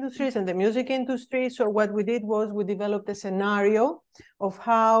creative industries and the music industry. So what we did was we developed a scenario of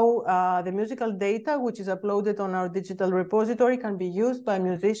how the musical data, which is uploaded on our digital repository, can be used by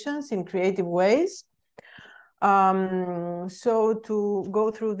musicians in creative ways. So to go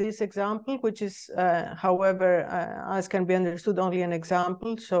through this example, which is, however, as can be understood, only an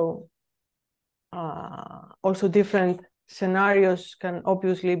example. So also different scenarios can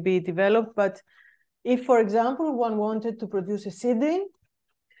obviously be developed. But if, for example, one wanted to produce a CD,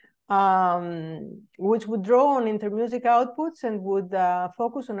 which would draw on InterMusiG outputs and would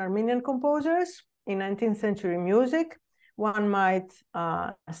focus on Armenian composers in 19th century music, one might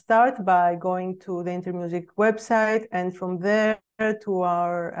start by going to the InterMusiG website, and from there to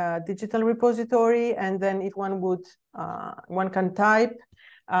our digital repository. And then if one would, one can type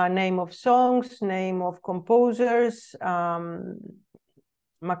name of songs, name of composers,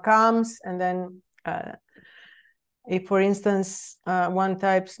 makams, and then if, for instance, one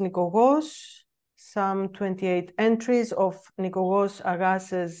types Nikogos, some 28 entries of Nikogos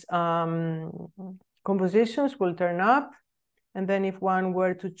Agas's compositions will turn up. And then if one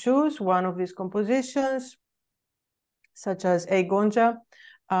were to choose one of these compositions, such as A Gonja,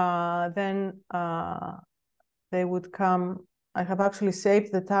 then they would come. I have actually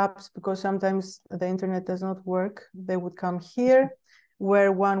saved the tabs because sometimes the internet does not work. They would come here,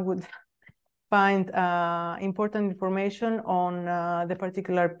 where one would find important information on the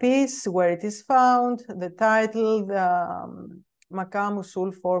particular piece, where it is found, the title, the makam,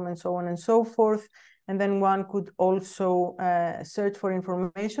 usul form, and so on and so forth. And then one could also search for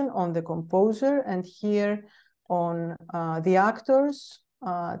information on the composer, and here on the actors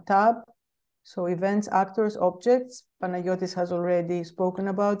tab. So events, actors, objects, Panagiotis has already spoken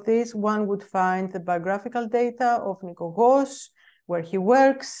about this. One would find the biographical data of Nikogos, where he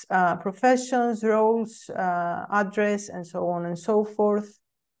works, professions, roles, address, and so on and so forth.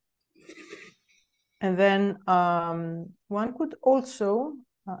 And then one could also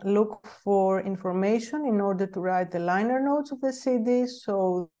look for information in order to write the liner notes of the CD.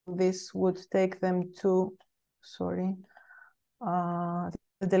 So this would take them to,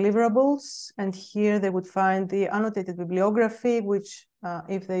 deliverables, and here they would find the annotated bibliography, which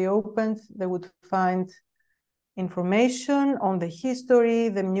if they opened, they would find information on the history,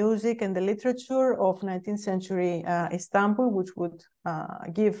 the music, and the literature of 19th century Istanbul, which would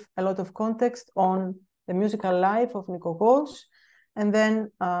give a lot of context on the musical life of Nikogos. And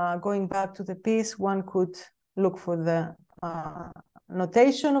then going back to the piece, one could look for the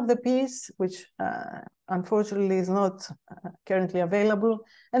notation of the piece, which unfortunately is not currently available.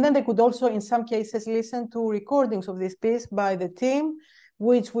 And then they could also, in some cases, listen to recordings of this piece by the team,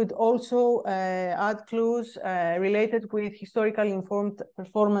 which would also add clues related with historically informed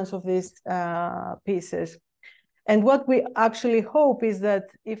performance of these pieces. And what we actually hope is that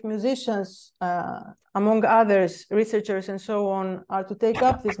if musicians, among others, researchers and so on, are to take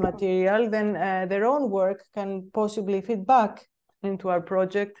up this material, then their own work can possibly feed back into our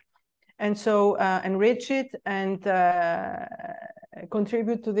project, and so enrich it and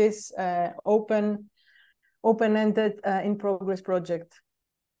contribute to this open-ended in-progress project.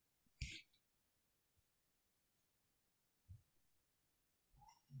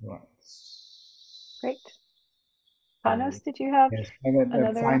 Right. Great. Panos, did you have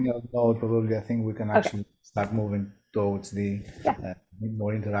another final note? Probably, I think we can actually start moving towards the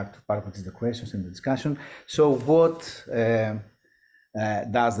more interactive part, which is the questions and the discussion. So, what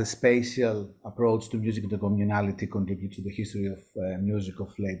does the spatial approach to music intercommunality contribute to the history of music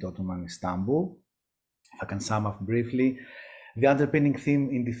of late Ottoman Istanbul? If I can sum up briefly, the underpinning theme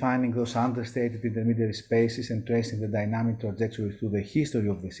in defining those understated intermediary spaces and tracing the dynamic trajectory through the history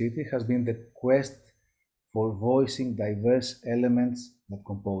of the city has been the quest for voicing diverse elements that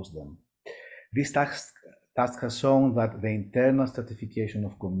compose them. This task has shown that the internal stratification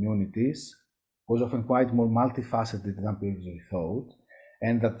of communities was often quite more multifaceted than previously thought,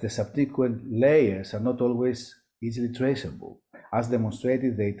 and that the subsequent layers are not always easily traceable. As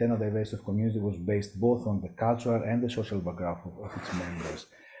demonstrated, the internal diversity of community was based both on the cultural and the social background of its members.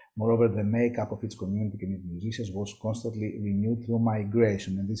 Moreover, the makeup of its community and its musicians was constantly renewed through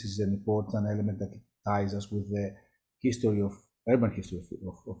migration, and this is an important element that ties us with the history of urban history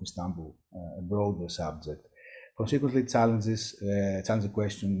of Istanbul, a broader subject. Consequently, challenging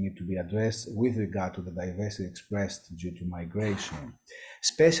questions need to be addressed with regard to the diversity expressed due to migration.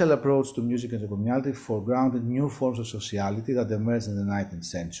 Special approach to music and communality foregrounded new forms of sociality that emerged in the 19th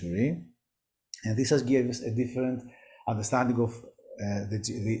century, and this has given us a different understanding of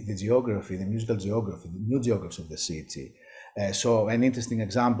the geography, the musical geography, the new geographies of the city. So an interesting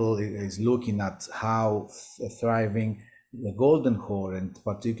example is looking at how thriving the Golden Horn, and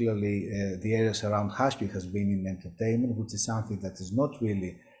particularly the areas around Hashpi, has been in entertainment, which is something that is not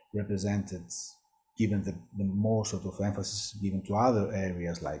really represented, given the more sort of emphasis given to other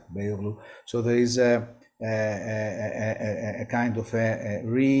areas like Beyoğlu. So there is a kind of a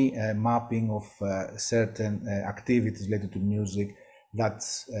remapping of certain activities related to music that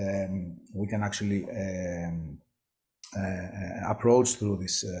we can actually approach through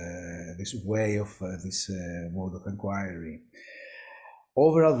this way of this mode of inquiry.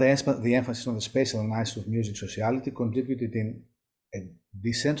 Overall, the emphasis on the spatial analysis of music sociality contributed in a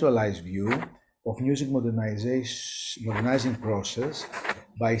decentralized view of music modernizing process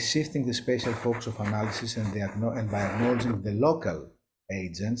by shifting the spatial focus of analysis and by acknowledging the local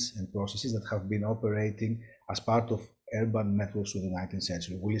agents and processes that have been operating as part of urban networks of the 19th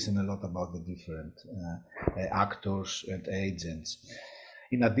century. We listen a lot about the different actors and agents.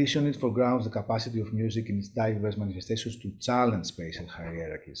 In addition, it foregrounds the capacity of music in its diverse manifestations to challenge spatial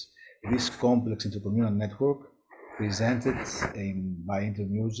hierarchies. This complex intercommunal network presented by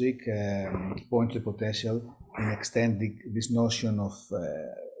InterMusiG points to the potential in extending this notion of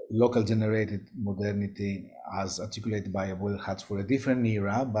local generated modernity as articulated by Abuel Hatch for a different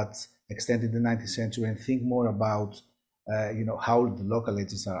era, but extended the 19th century, and think more about how the local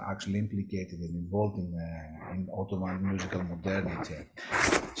agents are actually implicated and involved in Ottoman musical modernity.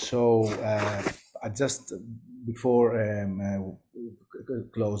 So I just, before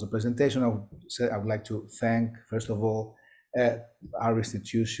close the presentation, I would like to thank, first of all, our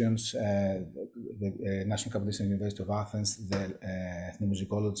institutions, the National Capital University of Athens, the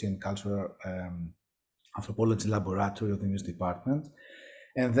Ethnomusicology and Cultural Anthropology Laboratory of the Music Department,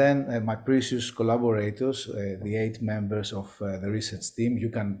 and then my precious collaborators, the 8 members of the research team.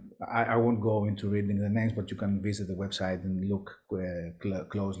 I won't go into reading the names, but you can visit the website and look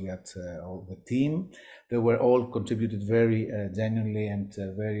closely at all the team. They were all contributed very genuinely and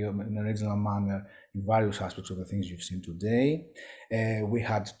very in an original manner in various aspects of the things you've seen today. We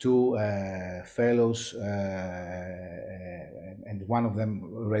had two fellows, and one of them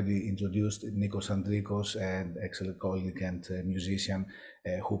already introduced, Nikos Andrikos, an excellent colleague and musician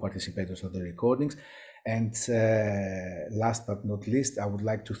who participated in the recordings. And last but not least, I would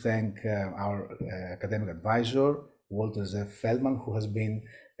like to thank our academic advisor, Walter Z. Feldman, who has been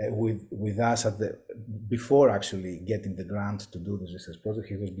with us before actually getting the grant to do this research project.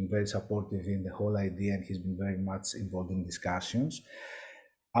 He has been very supportive in the whole idea, and he's been very much involved in discussions.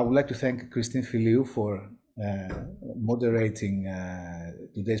 I would like to thank Christine Philliou for moderating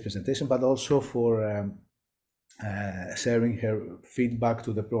today's presentation, but also for sharing her feedback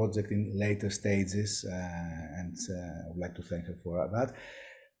to the project in later stages, and I would like to thank her for that.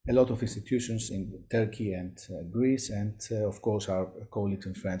 A lot of institutions in Turkey and Greece, and of course our colleagues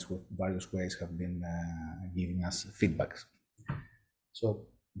and friends with various ways have been giving us feedbacks. So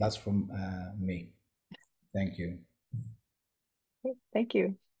that's from me. Thank you. Thank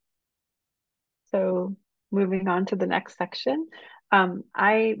you. So moving on to the next section.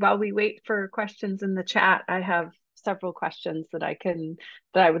 While we wait for questions in the chat, I have several questions that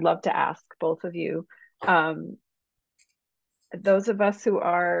I would love to ask both of you. Those of us who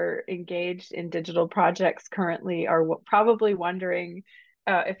are engaged in digital projects currently are probably wondering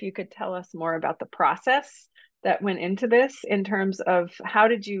if you could tell us more about the process that went into this in terms of how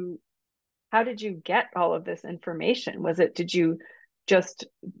did you get all of this information? Is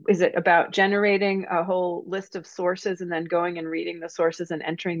it about generating a whole list of sources and then going and reading the sources and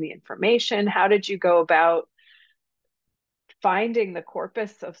entering the information? How did you go about finding the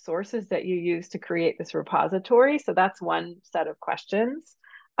corpus of sources that you use to create this repository? So that's one set of questions.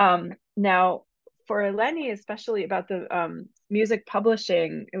 Now, for Eleni, especially about the music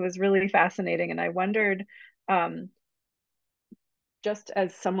publishing, it was really fascinating. And I wondered, just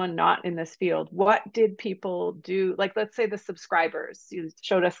as someone not in this field, what did people do? Like, let's say the subscribers, you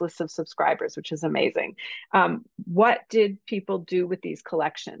showed us lists of subscribers, which is amazing. What did people do with these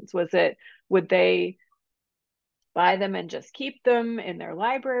collections? Would they buy them and just keep them in their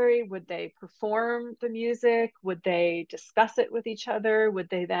library? Would they perform the music? Would they discuss it with each other? Would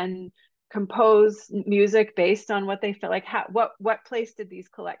they then compose music based on what they felt like? What place did these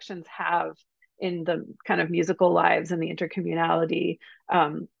collections have in the kind of musical lives and the intercommunality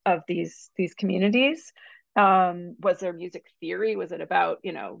of these communities? Was there music theory? Was it about,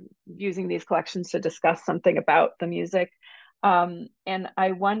 using these collections to discuss something about the music? And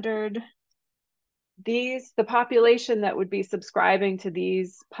I wondered, the population that would be subscribing to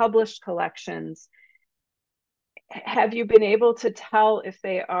these published collections, have you been able to tell if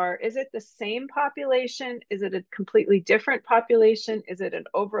is it the same population? Is it a completely different population? Is it an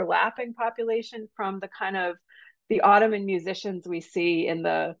overlapping population from the kind of the Ottoman musicians we see in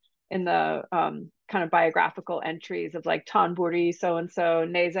the kind of biographical entries of like Tanburi, so-and-so,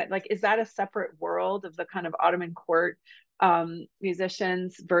 Nezet? Like, is that a separate world of the kind of Ottoman court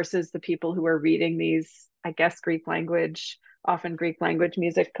musicians versus the people who are reading these, I guess, often Greek language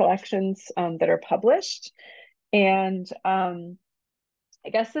music collections that are published? And I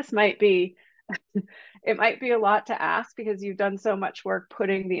guess this might be, it might be a lot to ask because you've done so much work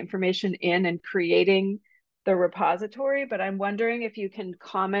putting the information in and creating the repository, but I'm wondering if you can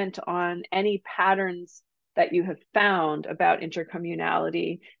comment on any patterns that you have found about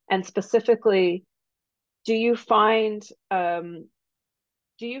intercommunality, and specifically, do you find a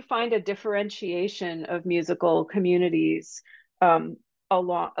differentiation of musical communities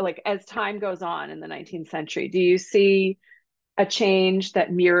as time goes on in the 19th century? Do you see a change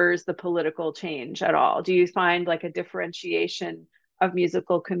that mirrors the political change at all? Do you find like a differentiation of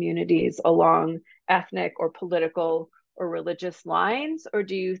musical communities along ethnic or political or religious lines? Or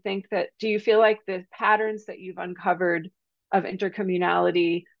do you feel like the patterns that you've uncovered of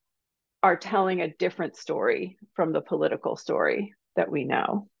intercommunality are telling a different story from the political story that we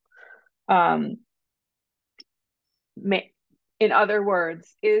know? In other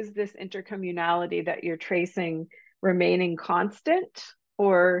words, is this intercommunality that you're tracing remaining constant?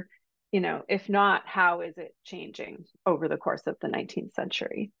 Or, if not, how is it changing over the course of the 19th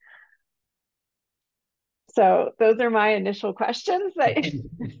century? So those are my initial questions.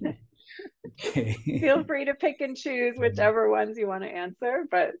 Feel free to pick and choose whichever ones you want to answer,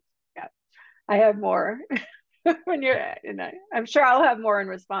 but yeah, I have more when I'm sure I'll have more in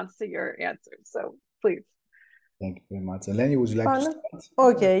response to your answers. So please. Thank you very much. Eleni, would you like to start?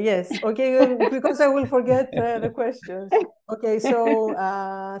 Okay, yes. Okay, because I will forget the questions. Okay, so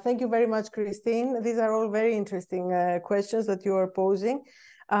thank you very much, Christine. These are all very interesting questions that you are posing.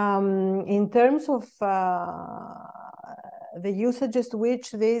 In terms of the usages to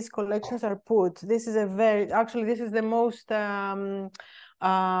which these collections are put, this is this is the most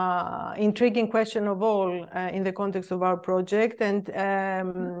intriguing question of all in the context of our project, and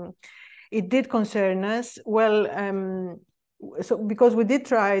it did concern us. Well, so because we did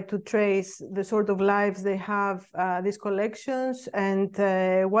try to trace the sort of lives they have, these collections, and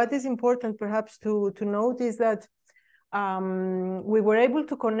what is important perhaps to note is that we were able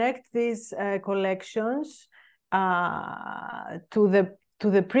to connect these collections to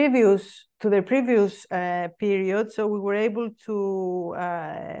the previous period. So we were able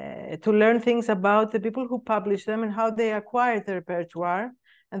to learn things about the people who published them and how they acquired the repertoire.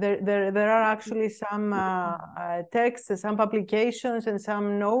 And there are actually some texts, some publications, and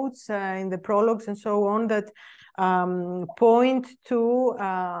some notes in the prologues and so on that point to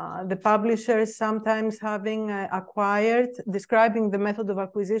the publishers sometimes having describing the method of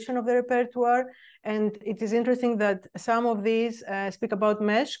acquisition of the repertoire. And it is interesting that some of these speak about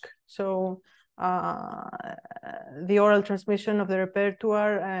meshk, so the oral transmission of the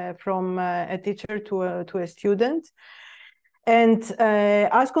repertoire from a teacher to a student. And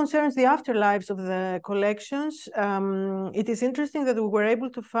as concerns the afterlives of the collections, it is interesting that we were able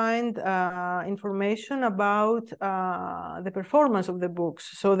to find information about the performance of the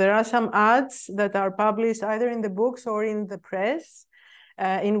books. So there are some ads that are published either in the books or in the press,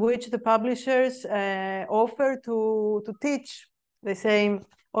 in which the publishers offer to teach the same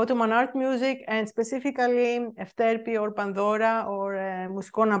Ottoman art music, and specifically Efterpi or Pandora or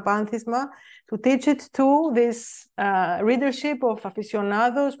Musikon Apanthisma, to teach it to this readership of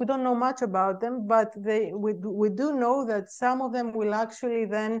aficionados. We don't know much about them, but we do know that some of them will actually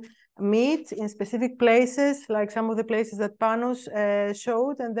then meet in specific places, like some of the places that Panos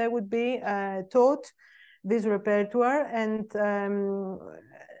showed, and they would be taught this repertoire. And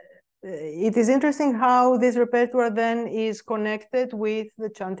it is interesting how this repertoire then is connected with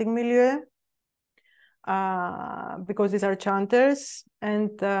the chanting milieu, because these are chanters,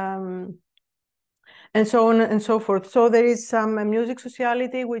 and so on and so forth. So there is some music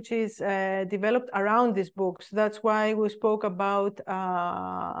sociality which is developed around these books. That's why we spoke about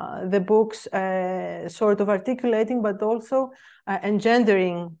the books sort of articulating, but also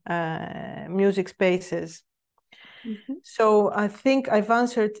engendering music spaces. Mm-hmm. So I think I've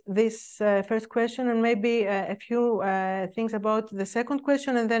answered this first question, and maybe a few things about the second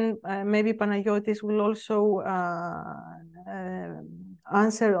question, and then maybe Panagiotis will also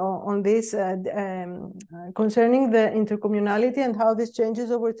answer on this concerning the intercommunality and how this changes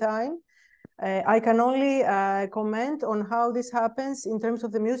over time. I can only comment on how this happens in terms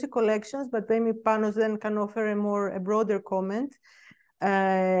of the music collections, but maybe Panos then can offer a broader comment.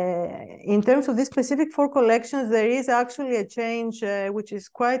 In terms of these specific 4 collections, there is actually a change which is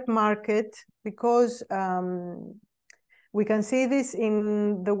quite marked, because we can see this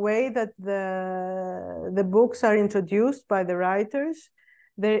in the way that the books are introduced by the writers.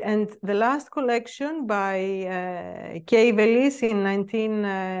 And the last collection by Keivelis in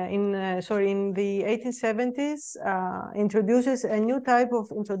the 1870s introduces a new type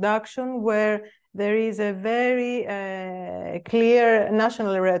of introduction where there is a very clear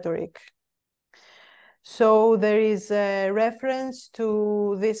national rhetoric. So there is a reference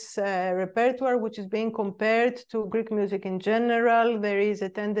to this repertoire, which is being compared to Greek music in general. There is a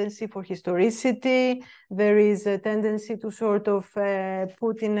tendency for historicity. There is a tendency to sort of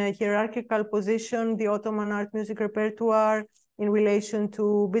put in a hierarchical position the Ottoman art music repertoire in relation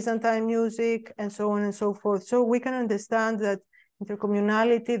to Byzantine music, and so on and so forth. So we can understand that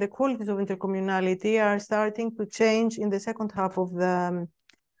intercommunality, the qualities of intercommunality are starting to change in the second half of the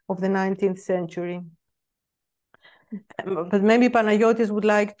 19th century. But maybe Panagiotis would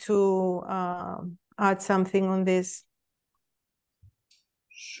like to add something on this.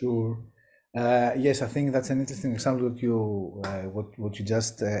 Sure. Yes, I think that's an interesting example what you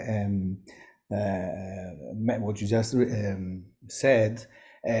just said,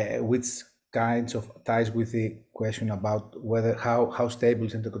 which kinds of ties with the question about whether how stable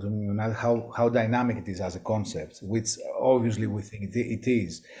is intercommunal, how dynamic it is as a concept, which obviously we think it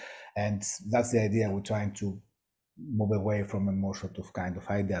is, and that's the idea. We're trying to move away from a more sort of kind of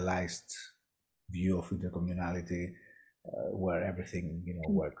idealized view of intercommunality, where everything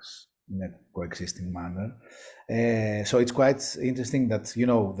works in a coexisting manner. So it's quite interesting that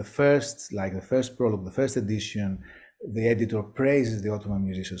the first prologue, the first edition, the editor praises the Ottoman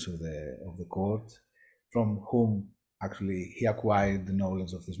musicians of the court. from whom actually he acquired the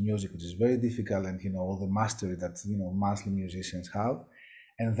knowledge of this music, which is very difficult, and all the mastery that Muslim musicians have.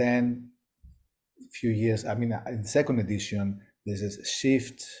 And then a few years, in the second edition, there's a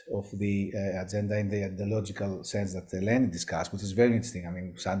shift of the agenda in the ideological sense that Eleni discussed, which is very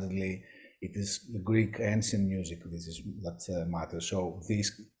interesting. Suddenly it is the Greek ancient music that matters. So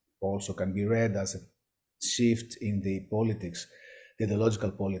this also can be read as a shift in the politics, the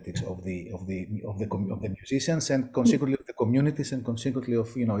ideological politics of the musicians, and consequently of the communities, and consequently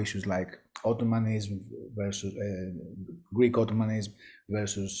of issues like Ottomanism versus Greek Ottomanism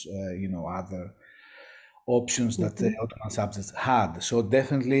versus other options that the Ottoman subjects had. So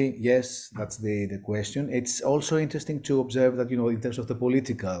definitely, yes, that's the question. It's also interesting to observe that in terms of the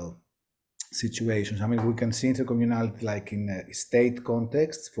political situations, we can see intercommunality like in a state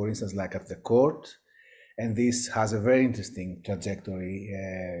context, for instance, like at the court. And this has a very interesting trajectory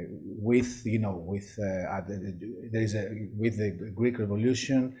with the Greek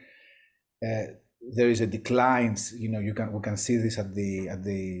Revolution. There is a decline. We can see this at the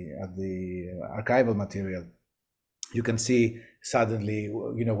archival material. You can see suddenly,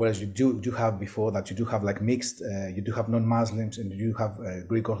 whereas you do have before that, you do have like mixed, you do have non-Muslims and you do have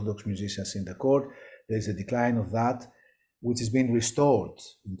Greek Orthodox musicians in the court. There is a decline of that, which is being restored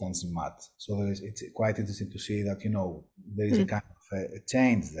in Tanzimat. So it's quite interesting to see that, there is a kind of a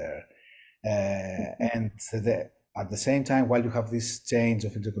change there. And at the same time, while you have this change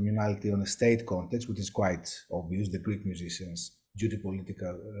of intercommunality on a state context, which is quite obvious, the Greek musicians, due to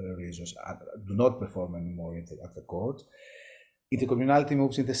political reasons, do not perform anymore at the court. Intercommunality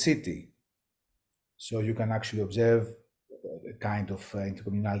moves in the city. So you can actually observe a kind of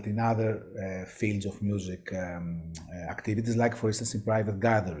intercommunality in other fields of music activities, like for instance in private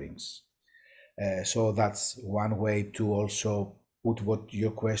gatherings. So that's one way to also put what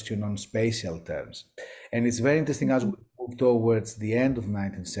your question on spatial terms. And it's very interesting as we move towards the end of the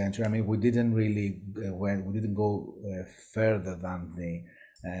 19th century. We didn't really we didn't go further than the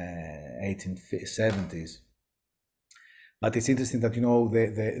 1870s. But it's interesting that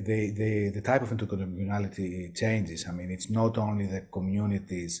the type of intercommunality changes. It's not only the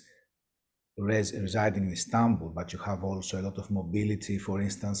communities residing in Istanbul, but you have also a lot of mobility. For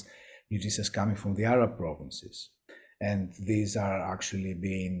instance, musicians coming from the Arab provinces, and these are actually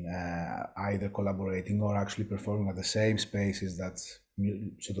being either collaborating or actually performing at the same spaces that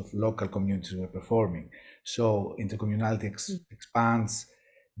sort of local communities were performing. So intercommunality expands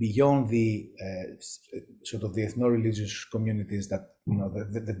beyond the sort of the ethno-religious communities that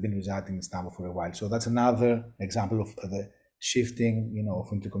that've been residing in Istanbul for a while. So that's another example of the shifting, of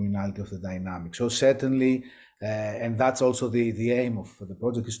intercommunality of the dynamic. So certainly, and that's also the aim of the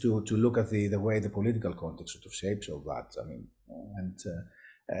project, is to look at the way the political context sort of shapes all that.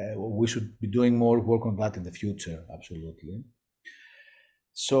 We should be doing more work on that in the future, absolutely.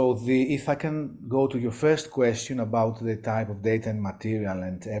 So if I can go to your first question about the type of data and material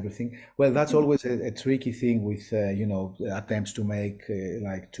and everything, well, that's always a tricky thing with, attempts to make,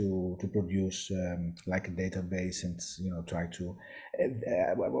 to produce like a database and, try to,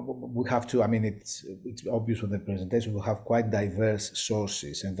 we have to, it's obvious from the presentation, we have quite diverse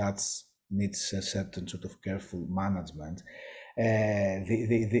sources, and that needs a certain sort of careful management.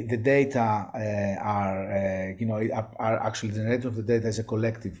 The data are actually, the generation of the data is a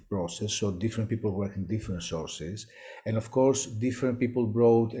collective process, so different people work in different sources, and of course different people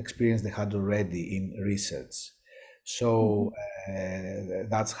brought experience they had already in research. So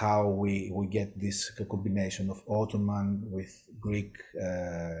that's how we get this combination of Ottoman with Greek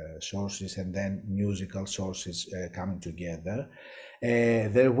sources and then musical sources coming together.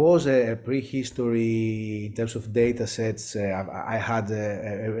 There was a prehistory in terms of data sets. I had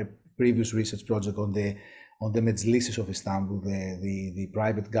a previous research project on the Meclises of Istanbul, the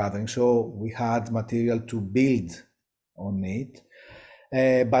private gathering. So we had material to build on it.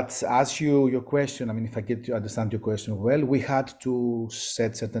 But as your question, if I get to understand your question well, we had to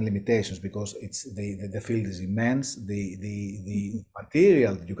set certain limitations because the field is immense. The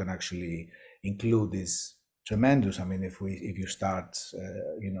material that you can actually include is tremendous. If you start,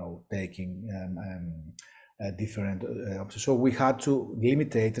 taking different options, so we had to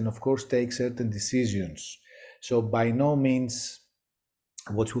limit it and, of course, take certain decisions. So by no means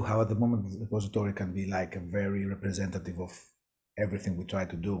what we have at the moment, the repository can be like a very representative of everything we try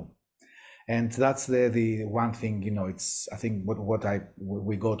to do. And that's the one thing, it's, I think what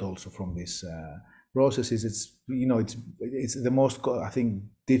we got also from this process is it's the most, I think,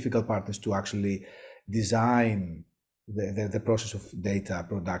 difficult part is to actually design the process of data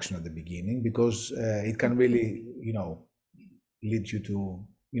production at the beginning, because it can really, lead you to,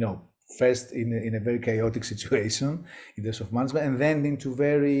 first in a very chaotic situation in terms of management, and then into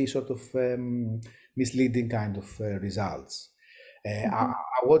very sort of misleading kind of results.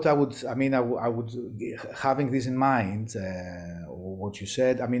 What I would, having this in mind, what you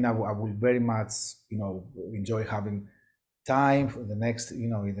said, I will very much, enjoy having time for the next, in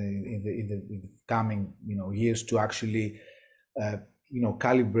the coming, years to actually,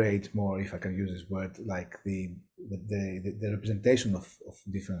 calibrate more, if I can use this word, like the representation of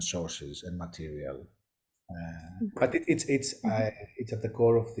different sources and material. But it's at the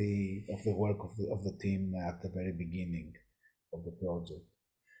core of the work of the team at the very beginning of the project.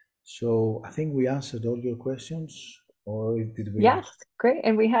 So I think we answered all your questions, or did we? Yes, great.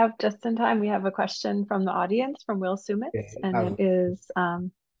 And we have, just in time, we have a question from the audience from Will Sumitz, and it is,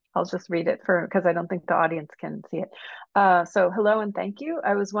 I'll just read it because I don't think the audience can see it. So hello and thank you.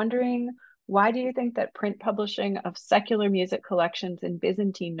 I was wondering, why do you think that print publishing of secular music collections in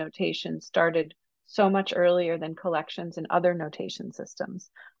Byzantine notation started so much earlier than collections in other notation systems?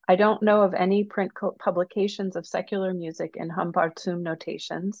 I don't know of any print publications of secular music in Hampartum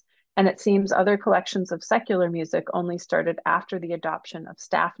notations, and it seems other collections of secular music only started after the adoption of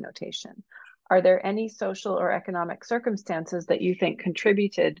staff notation. Are there any social or economic circumstances that you think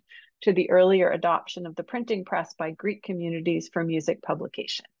contributed to the earlier adoption of the printing press by Greek communities for music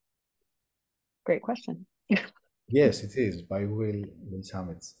publication? Great question. Yes, it is, by Will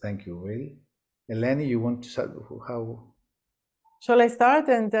Sumitz. Thank you, Will. Eleni, you want to start? How? Shall I start?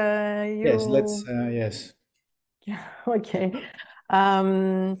 And you... Yes, let's, yes. Yeah, okay.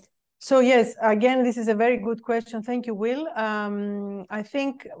 So yes, again, this is a very good question. Thank you, Will. I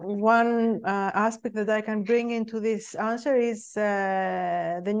think one aspect that I can bring into this answer is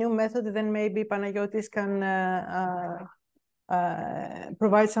the new method. Then maybe Panagiotis can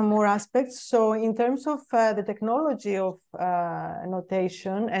provide some more aspects. So in terms of the technology of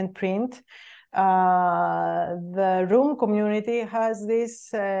notation and print, the Room community has this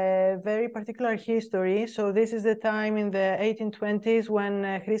very particular history. So this is the time in the 1820s when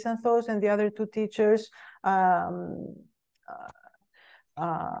Chrysanthos and the other two teachers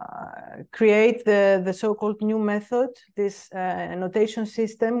create the so-called new method, this notation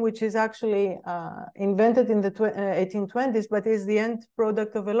system, which is actually invented in the 1820s, but is the end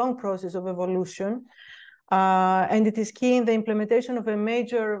product of a long process of evolution. And it is key in the implementation of a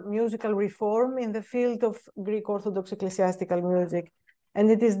major musical reform in the field of Greek Orthodox ecclesiastical music.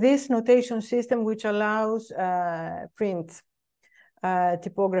 And it is this notation system which allows print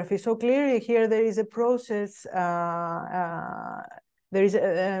typography. So clearly here there is a process, there is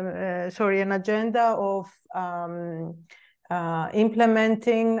an agenda of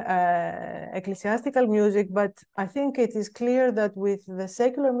implementing ecclesiastical music, but I think it is clear that with the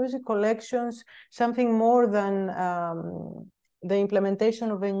secular music collections, something more than the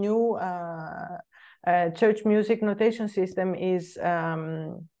implementation of a new church music notation system is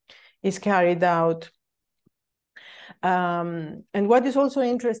carried out. And what is also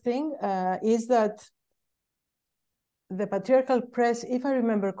interesting is that the patriarchal press, if I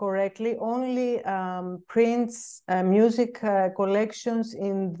remember correctly, only prints music collections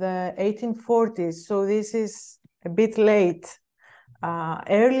in the 1840s. So this is a bit late.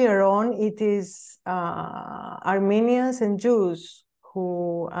 Earlier on, it is Armenians and Jews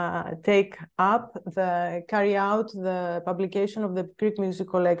who carry out the publication of the Greek music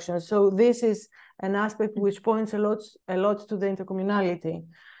collection. So this is an aspect which points a lot to the intercommunality.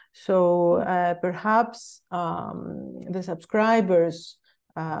 So perhaps the subscribers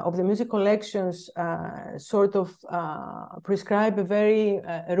of the music collections sort of prescribe a very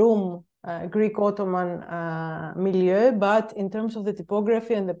room Greek Ottoman milieu, but in terms of the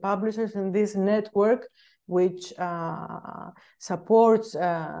typography and the publishers and this network which supports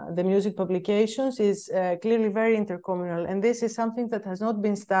the music publications is clearly very intercommunal. And this is something that has not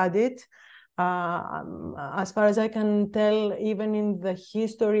been studied. As far as I can tell, even in the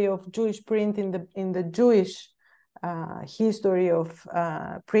history of Jewish print, in the Jewish history of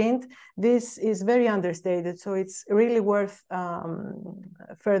print, this is very understated. So it's really worth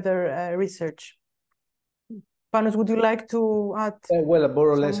further research. Panos, would you like to add? Well,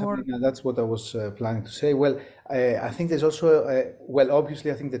 more or less, that's what I was planning to say. Well, I think there's also, well,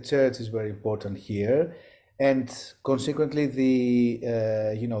 obviously, I think the church is very important here, and consequently,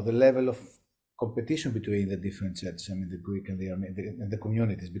 the level of competition between the different churches, I mean, the Greek and the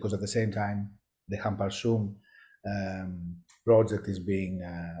communities, because at the same time, the Hampartum project is being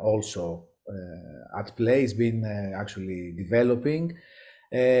also at play, it's been actually developing.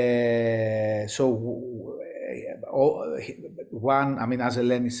 So one, I mean, as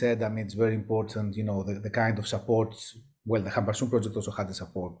Eleni said, I mean, it's very important, the kind of support well, the Hambarsum project also had the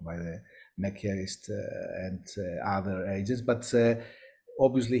support by the Mekiarist and other agents, but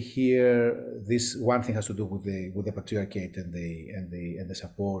obviously here this one thing has to do with the patriarchate and the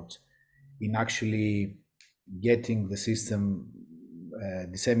support in actually getting the system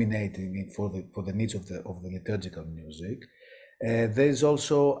disseminating it for the needs of the liturgical music. There is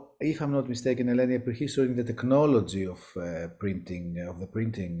also, if I'm not mistaken, Eleni, a prehistory in the technology of printing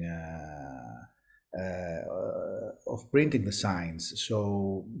the signs.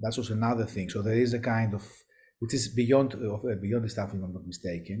 So that's also another thing. So there is a kind of, which is beyond the stuff, if I'm not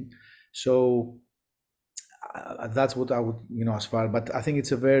mistaken. So that's what I would, as far. But I think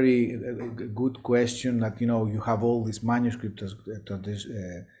it's a very good question that, you have all this manuscript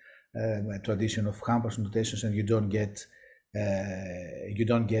tradition of Hambarsum notations, and you don't get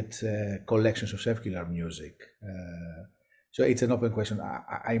collections of secular music. So it's an open question.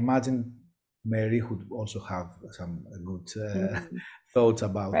 I imagine Mary would also have some good thoughts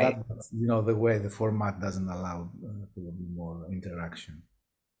about that. But, the way the format doesn't allow probably more interaction.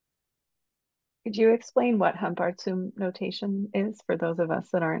 Could you explain what Hambarsum notation is for those of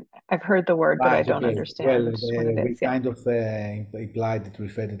us that aren't? I've heard the word, but I don't understand what it is. We kind of implied it,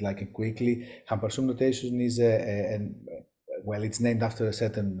 referred it like quickly. Hambarsum notation is it's named after a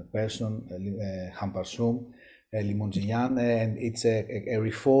certain person, Hambarsum Limonginian, and it's a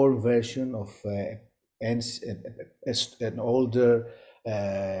reformed version of an older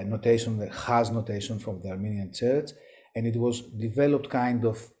notation, the Chaz notation from the Armenian Church, and it was developed kind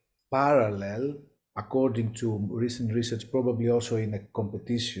of parallel, according to recent research, probably also in a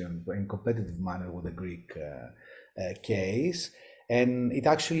competitive manner with the Greek case. And it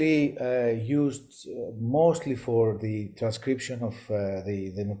actually used mostly for the transcription of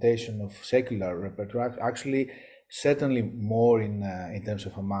the notation of secular repertoire. Actually, certainly more in terms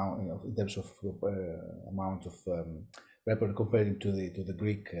of amount, amount of repertoire compared to the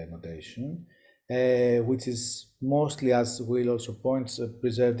Greek notation, which is mostly, as Will also points,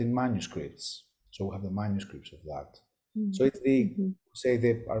 preserved in manuscripts. So we have the manuscripts of that. Mm-hmm. So it's say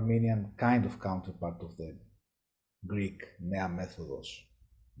the Armenian kind of counterpart of the Greek Nea Methodos,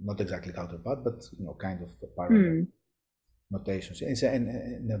 not exactly counterpart, but kind of parallel notations. It's a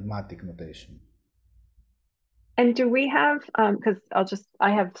pneumatic notation. And do we have? Because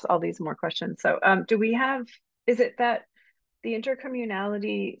I have all these more questions. So, do we have? Is it that the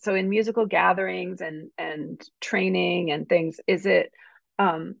intercommunality? So, in musical gatherings and training and things, is it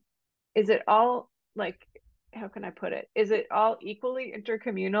all like? How can I put it? Is it all equally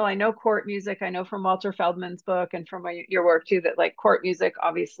intercommunal? I know court music, I know from Walter Feldman's book and from your work too, that like court music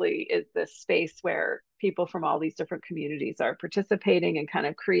obviously is this space where people from all these different communities are participating and kind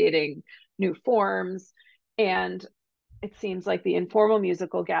of creating new forms. And it seems like the informal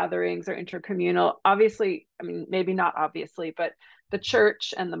musical gatherings are intercommunal. Obviously, I mean, maybe not obviously, but the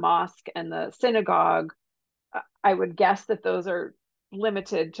church and the mosque and the synagogue, I would guess that those are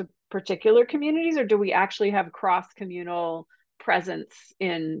limited to particular communities, or do we actually have cross-communal presence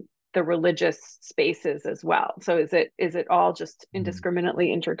in the religious spaces as well? So is it all just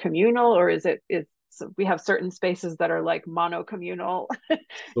indiscriminately intercommunal, or so we have certain spaces that are like monocommunal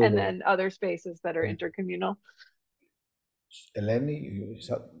and then other spaces that are intercommunal? Eleni,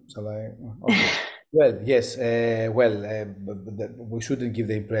 shall I? Okay. Well, yes. We shouldn't give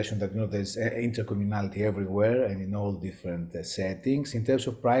the impression that there's intercommunality everywhere and in all different settings. In terms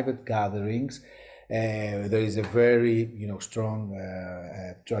of private gatherings, there is a very strong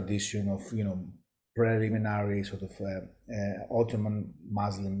tradition of preliminary sort of Ottoman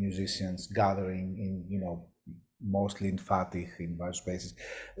Muslim musicians gathering in mostly in Fatih in various spaces,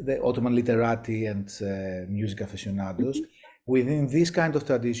 the Ottoman literati and music aficionados. Within this kind of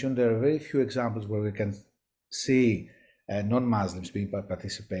tradition, there are very few examples where we can see non-Muslims being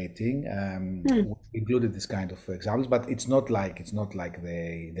participating. We included this kind of examples, but it's not like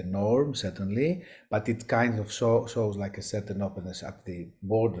the norm, certainly, but it kind of shows like a certain openness at the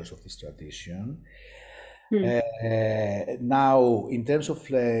borders of this tradition. Now, in terms of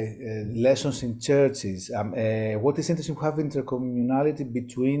lessons in churches, what is interesting, we have intercommunality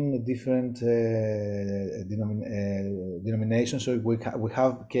between different denominations. So we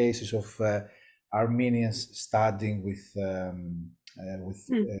have cases of Armenians studying with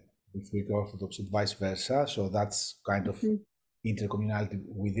Greek Orthodox and vice versa. So that's kind of intercommunality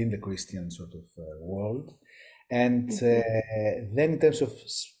within the Christian sort of world. And then in terms of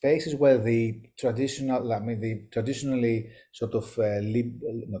spaces where the traditionally sort of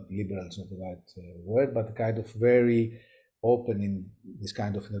not liberal is not the right word, but kind of very open in this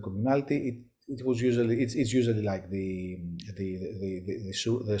kind of intercommunality, it was usually it's usually like the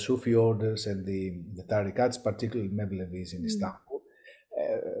Sufi orders and the tarikats, particularly Mevlevis in Istanbul,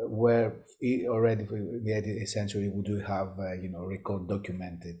 where already in the 18th century we do have record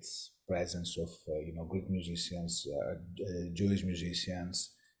documented presence of Greek musicians, Jewish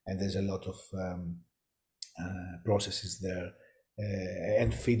musicians, and there's a lot of processes there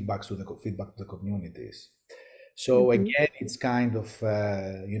and feedback to the communities. So again, it's kind of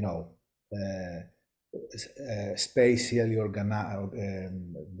spatially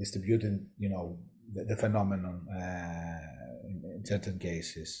distributed, the phenomenon in certain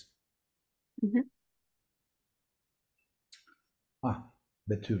cases.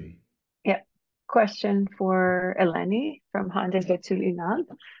 Betuli. Yeah. Question for Eleni from Hande Betuli.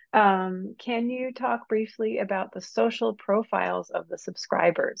 Can you talk briefly about the social profiles of the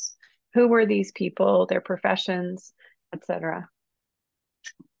subscribers? Who were these people, their professions, etc.?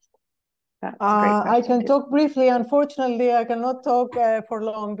 I can talk briefly. Unfortunately, I cannot talk for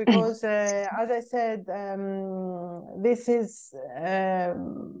long because, as I said, this is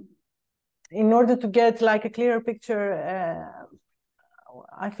in order to get like a clearer picture.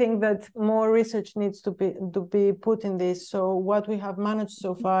 I think that more research needs to be put in this. So what we have managed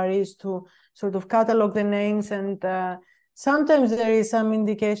so far is to sort of catalog the names, and sometimes there is some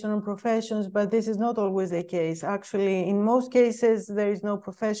indication on professions, but this is not always the case. Actually, in most cases, there is no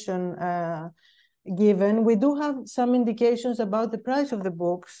profession given. We do have some indications about the price of the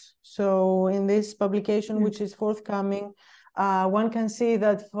books. So in this publication, which is forthcoming, one can see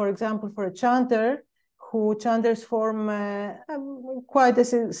that, for example, for a chanter, who chanters form quite a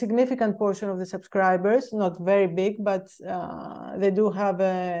significant portion of the subscribers, not very big, but they do have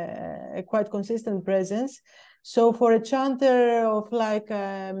a quite consistent presence. So for a chanter of like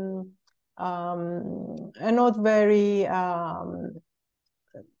a not very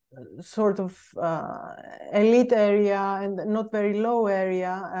sort of elite area and not very low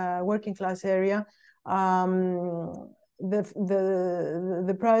area, working class area,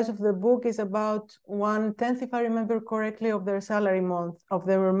 the price of the book is about 1/10, if I remember correctly, of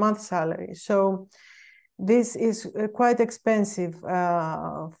their month salary. So this is quite expensive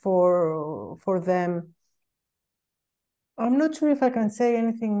for them. I'm not sure if I can say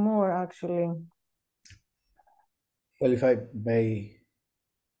anything more, actually. Well, if I may.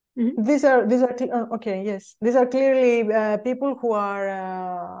 These are okay. Yes, these are clearly people who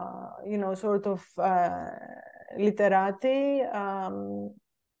are sort of literati.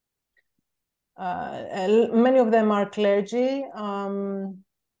 Many of them are clergy.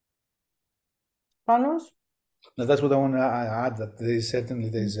 Panos? No, that's what I want to add. That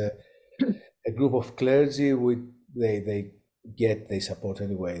there's a group of clergy. They support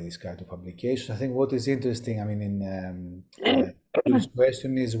anyway this kind of publications. I think what is interesting, I mean, in this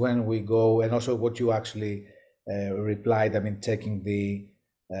question is when we go, and also what you actually replied. I mean, taking the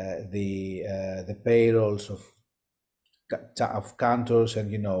payrolls of cantors and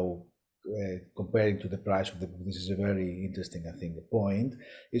comparing to the price of the book. This is a very interesting, I think, point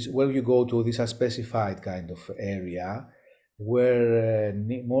is when you go to this specified kind of area where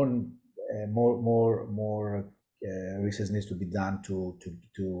more research needs to be done to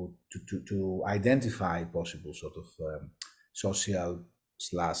identify possible sort of social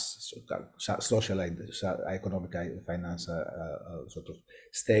economic financial sort of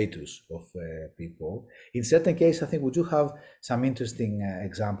status of people. In certain cases, I think we do have some interesting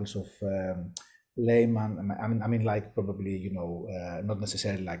examples of layman. I mean, like probably not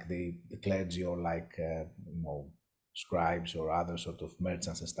necessarily like the clergy or like scribes or other sort of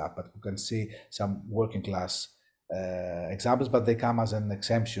merchants and stuff, but we can see some working class examples, but they come as an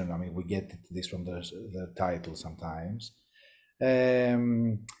exemption. I mean, we get this from the title sometimes.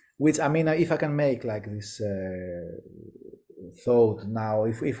 Which, I mean, if I can make like this thought now,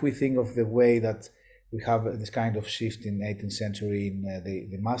 if we think of the way that we have this kind of shift in 18th century in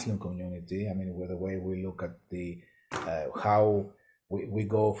the Muslim community, I mean, with the way we look at the how we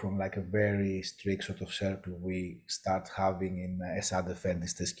go from like a very strict sort of circle we start having in Esad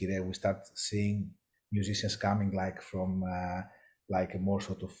Efendi's Tezkire, we start seeing musicians coming like from like a more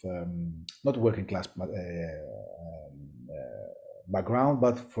sort of not working class background,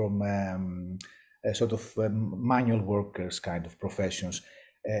 but from a sort of manual workers kind of professions,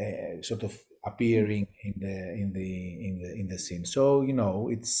 sort of appearing in the scene. So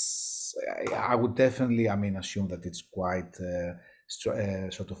it's I would definitely, I mean, assume that it's quite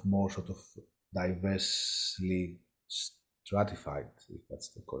sort of more sort of diversely stratified, if that's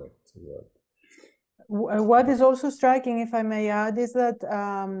the correct word. What is also striking, if I may add, is that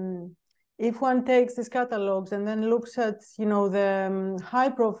if one takes these catalogs and then looks at, the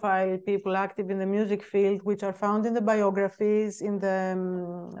high-profile people active in the music field, which are found in the biographies, in the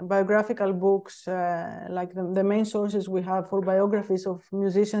biographical books, like the main sources we have for biographies of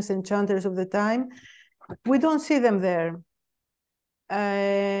musicians and chanters of the time, we don't see them there.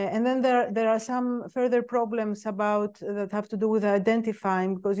 And then there are some further problems that have to do with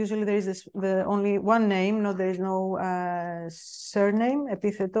identifying, because usually there is only one name, there is no surname,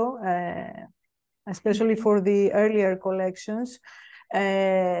 epitheto, especially for the earlier collections.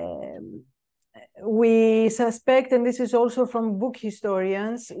 We suspect, and this is also from book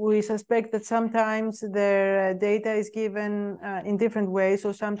historians, we suspect that sometimes their data is given in different ways.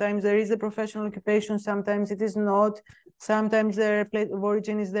 So sometimes there is a professional occupation, sometimes it is not, sometimes their place of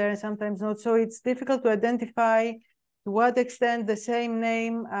origin is there, sometimes not. So it's difficult to identify to what extent the same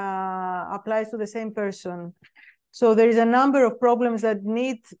name applies to the same person. So there is a number of problems that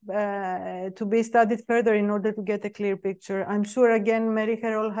need to be studied further in order to get a clear picture. I'm sure, again, Mary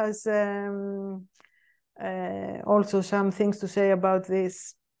Herol has also some things to say about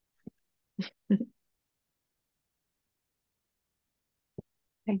this.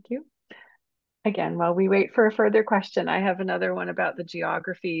 Thank you. Again, while we wait for a further question, I have another one about the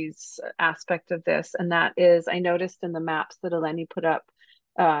geographies aspect of this, and that is, I noticed in the maps that Eleni put up,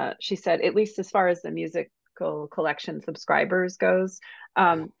 she said, at least as far as the musical collection subscribers goes,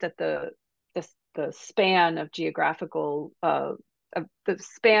 that the span of geographical, the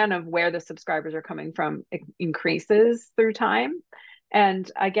span of where the subscribers are coming from increases through time.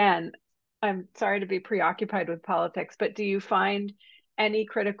 And again, I'm sorry to be preoccupied with politics, but do you find any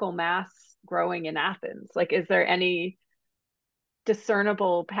critical mass growing in Athens? Like, is there any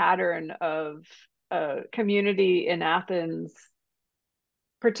discernible pattern of a community in Athens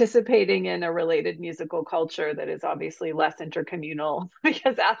participating in a related musical culture that is obviously less intercommunal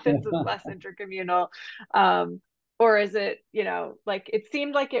because Athens is less intercommunal? Or is it, like, it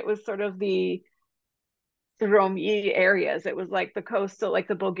seemed like it was sort of the Romi areas. It was like the coastal, like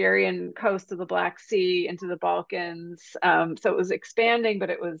the Bulgarian coast of the Black Sea into the Balkans. So it was expanding,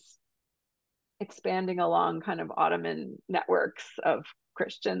 but it was expanding along kind of Ottoman networks of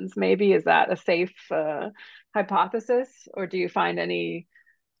Christians. Maybe, is that a safe hypothesis, or do you find any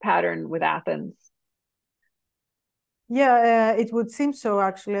pattern with Athens? Yeah, it would seem so,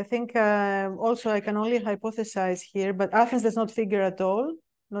 actually. I think also I can only hypothesize here, but Athens does not figure at all,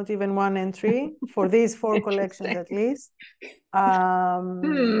 not even one entry for these 4 collections at least. That's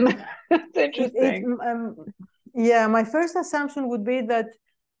interesting. Yeah, my first assumption would be that,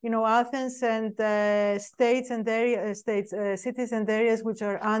 Athens and cities and areas which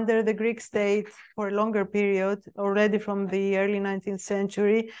are under the Greek state for a longer period, already from the early 19th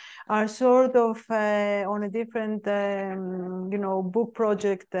century, are sort of on a different, book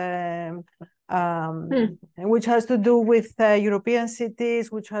project, which has to do with European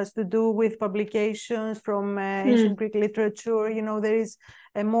cities, which has to do with publications from ancient Greek literature. There is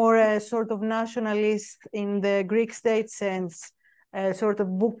a more sort of nationalist in the Greek state sense, sort of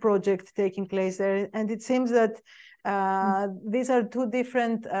book project taking place there. And it seems that these are 2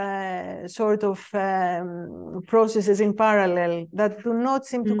 different sort of processes in parallel that do not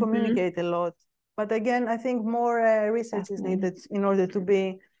seem to communicate a lot. But again, I think more research is needed in order to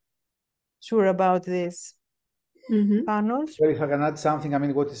be sure about this. Panos? Well, if I can add something,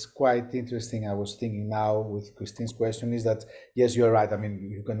 what is quite interesting, I was thinking now with Christine's question, is that, yes, you're right.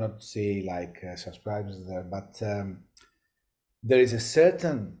 You cannot see like subscribers there, but there is a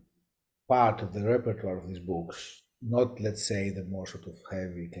certain part of the repertoire of these books, not, let's say, the more sort of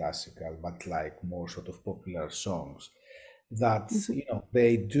heavy classical, but like more sort of popular songs that,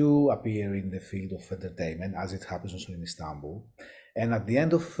 they do appear in the field of entertainment, as it happens also in Istanbul. And at the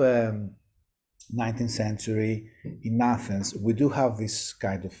end of 19th century in Athens, we do have this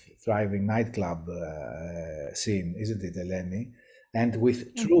kind of thriving nightclub scene, isn't it, Eleni? And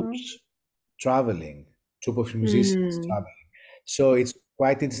with troops traveling, troop of musicians traveling. So it's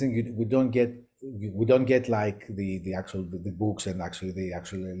quite interesting. We don't get like the books and actually the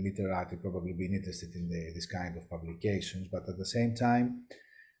actual literati probably being interested in this kind of publications, but at the same time,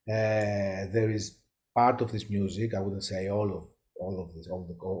 there is part of this music. I wouldn't say all of this,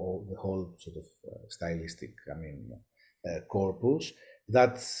 the whole sort of stylistic, corpus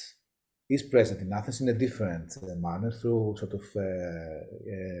that is present in Athens in a different manner through sort of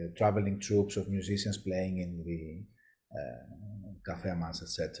traveling troops of musicians playing in the café-amans,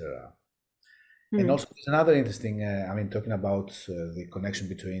 etc. And also there's another interesting, talking about the connection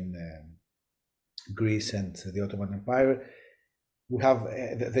between Greece and the Ottoman Empire, we have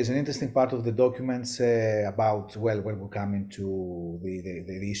there's an interesting part of the documents about, well, when we come into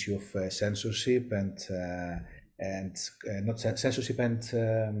the issue of censorship and not censorship and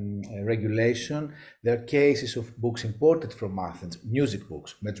regulation. There are cases of books imported from Athens, music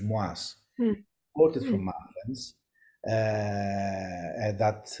books, mejmouas, imported from Athens,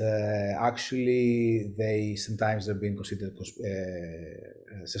 that actually they sometimes have been considered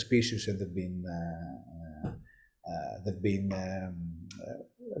suspicious, and they've been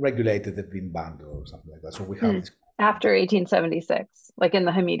regulated, they've been banned or something like that. So we have this after 1876, like in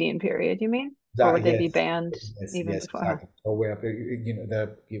the Hamidian period, you mean? Or would they be banned even before? Exactly. So we have, there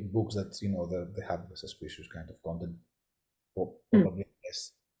are books that, they have suspicious kind of content, probably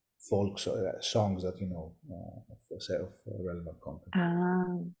less folk songs that, of relevant content.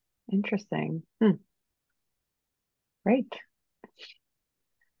 Interesting. Great.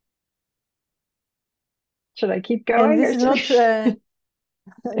 Should I keep going? And this is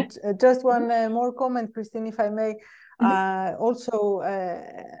not just one more comment, Christine, if I may. Also,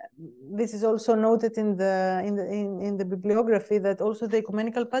 this is also noted in the bibliography that also the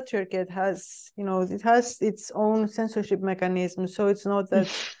ecumenical patriarchate has, it has its own censorship mechanism. So it's not that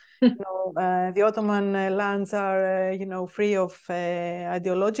the Ottoman lands are free of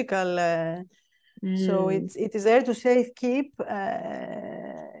ideological. So it is there to safekeep,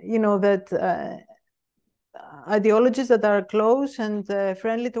 that. Ideologies that are close and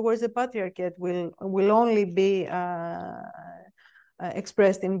friendly towards the patriarchate will only be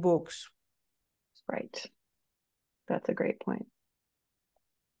expressed in books. Right. That's a great point.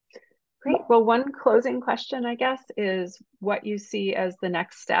 Great. Well, one closing question, I guess, is what you see as the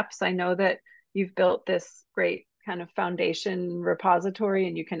next steps. I know that you've built this great kind of foundation repository,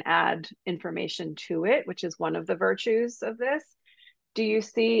 and you can add information to it, which is one of the virtues of this. Do you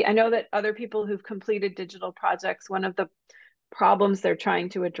see, I know that other people who've completed digital projects, one of the problems they're trying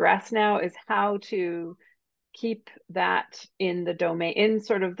to address now is how to keep that in the domain, in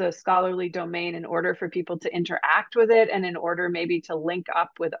sort of the scholarly domain, in order for people to interact with it, and in order maybe to link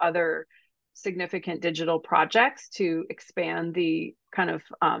up with other significant digital projects to expand the kind of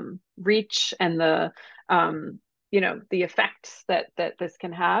reach and the the effects that this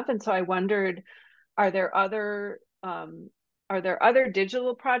can have. And so I wondered, are there other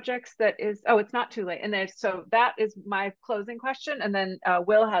digital projects that is, it's not too late. And so that is my closing question. And then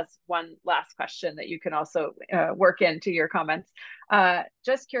Will has one last question that you can also work into your comments.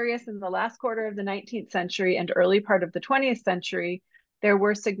 Just curious, in the last quarter of the 19th century and early part of the 20th century, there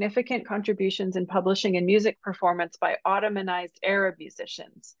were significant contributions in publishing and music performance by Ottomanized Arab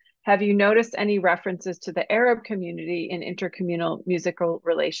musicians. Have you noticed any references to the Arab community in intercommunal musical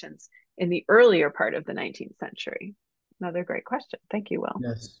relations in the earlier part of the 19th century? Another great question. Thank you, Will.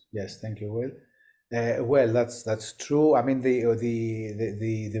 Yes, thank you, Will. Well, that's true. I mean,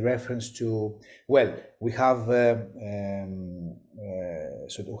 the reference to, well, we have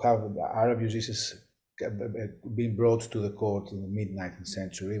Arab musicians being brought to the court in the mid-19th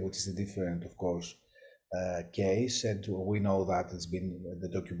century, which is a different, of course, case, and we know that it's been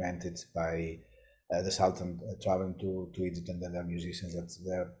documented by the Sultan traveling to Egypt, and then the musicians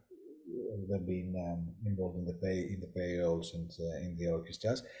that they've been involved in the payrolls and in the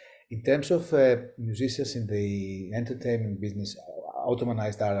orchestras. In terms of musicians in the entertainment business,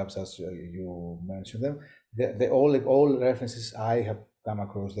 Ottomanized Arabs, as you mentioned them, all references I have come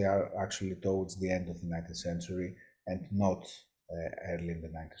across, they are actually towards the end of the 19th century and not early in the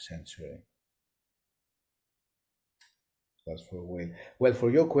 19th century. That's for Will. Well,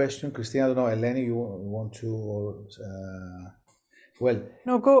 for your question, Christine, I don't know, Eleni, you want to, or well,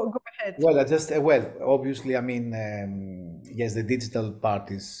 no, go ahead. Well, obviously, I mean, yes, the digital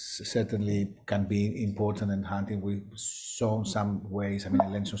part is certainly can be important and handy. We've shown some ways. I mean, I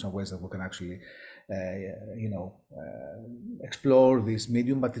learned some ways that we can actually, explore this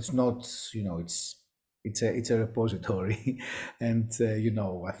medium, but it's not, it's a repository, and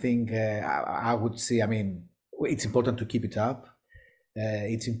I think I would say, I mean, it's important to keep it up.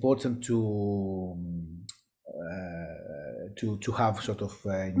 It's important to have sort of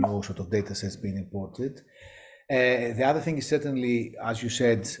new sort of data sets being imported. The other thing is certainly, as you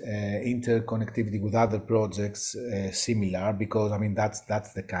said, interconnectivity with other projects similar, because I mean that's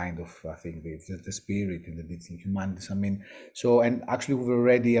the kind of, I think, the spirit in the digital humanities. I mean, so, and actually we've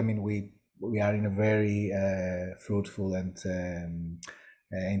already, I mean, we are in a very fruitful and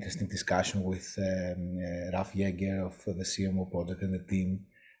interesting discussion with Raf Jäger of the CMO project and the team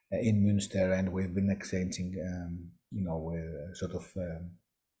in Münster, and we've been exchanging sort of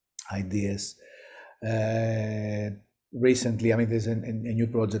ideas. recently, I mean, there's a new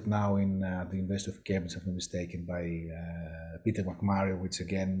project now in the University of Cambridge, if I'm not mistaken, by Peter McMurray, which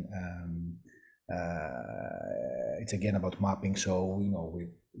again, it's again about mapping. So we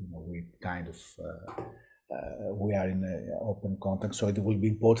kind of we are in open contact. So it will be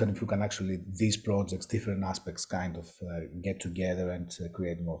important if we can actually these projects, different aspects, kind of get together and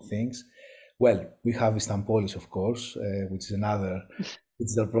create more things. Well, we have Istanbulis, of course, which is another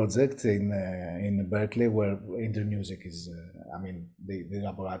digital project in Berkeley, where InterMusiG is, I mean, the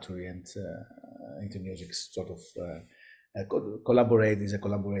laboratory, and InterMusiG sort of is a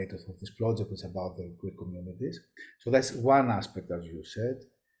collaborator of this project. It's about the queer communities. So that's one aspect, as you said.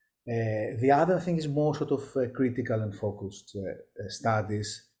 The other thing is more sort of critical and focused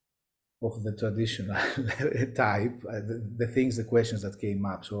studies of the traditional type, the questions that came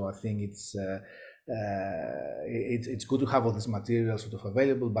up. So I think it's good to have all this material sort of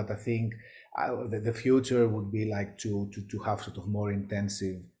available, but I think the future would be like to have sort of more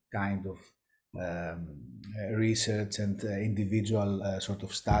intensive kind of research and individual sort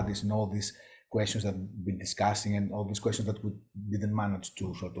of studies and all these questions that we've been discussing, and all these questions that we didn't manage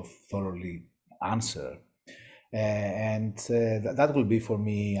to sort of thoroughly answer. And that will be for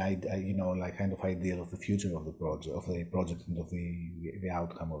me, like kind of ideal of the future of the project, and of the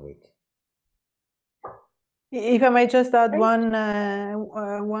outcome of it. If I may just add one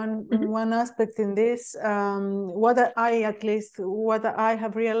aspect in this, what I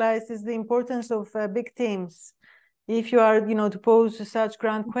have realized is the importance of big teams. If you are, to pose such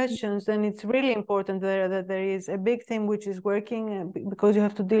grand questions, then it's really important that there is a big team which is working, because you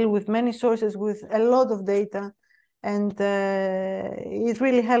have to deal with many sources, with a lot of data, and it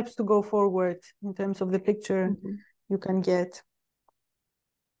really helps to go forward in terms of the picture you can get.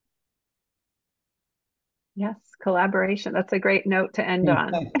 Yes, collaboration. That's a great note to end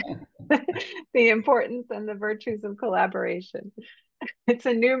on. The importance and the virtues of collaboration. It's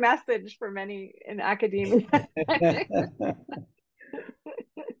a new message for many in academia.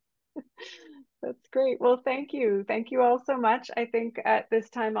 That's great. Well, thank you. Thank you all so much. I think at this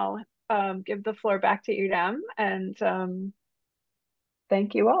time I'll give the floor back to Irem, and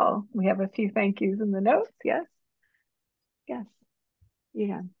thank you all. We have a few thank yous in the notes. Yes. Yes.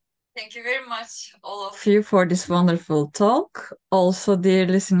 Irem. Thank you very much, all of you, for this wonderful talk. Also, dear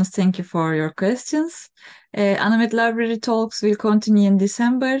listeners, thank you for your questions. ANAMED Library Talks will continue in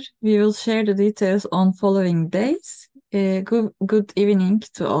December. We will share the details on following days. Good evening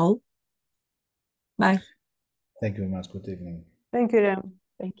to all. Bye. Thank you very much. Good evening. Thank you, Rem.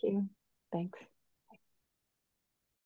 Thank you. Thanks.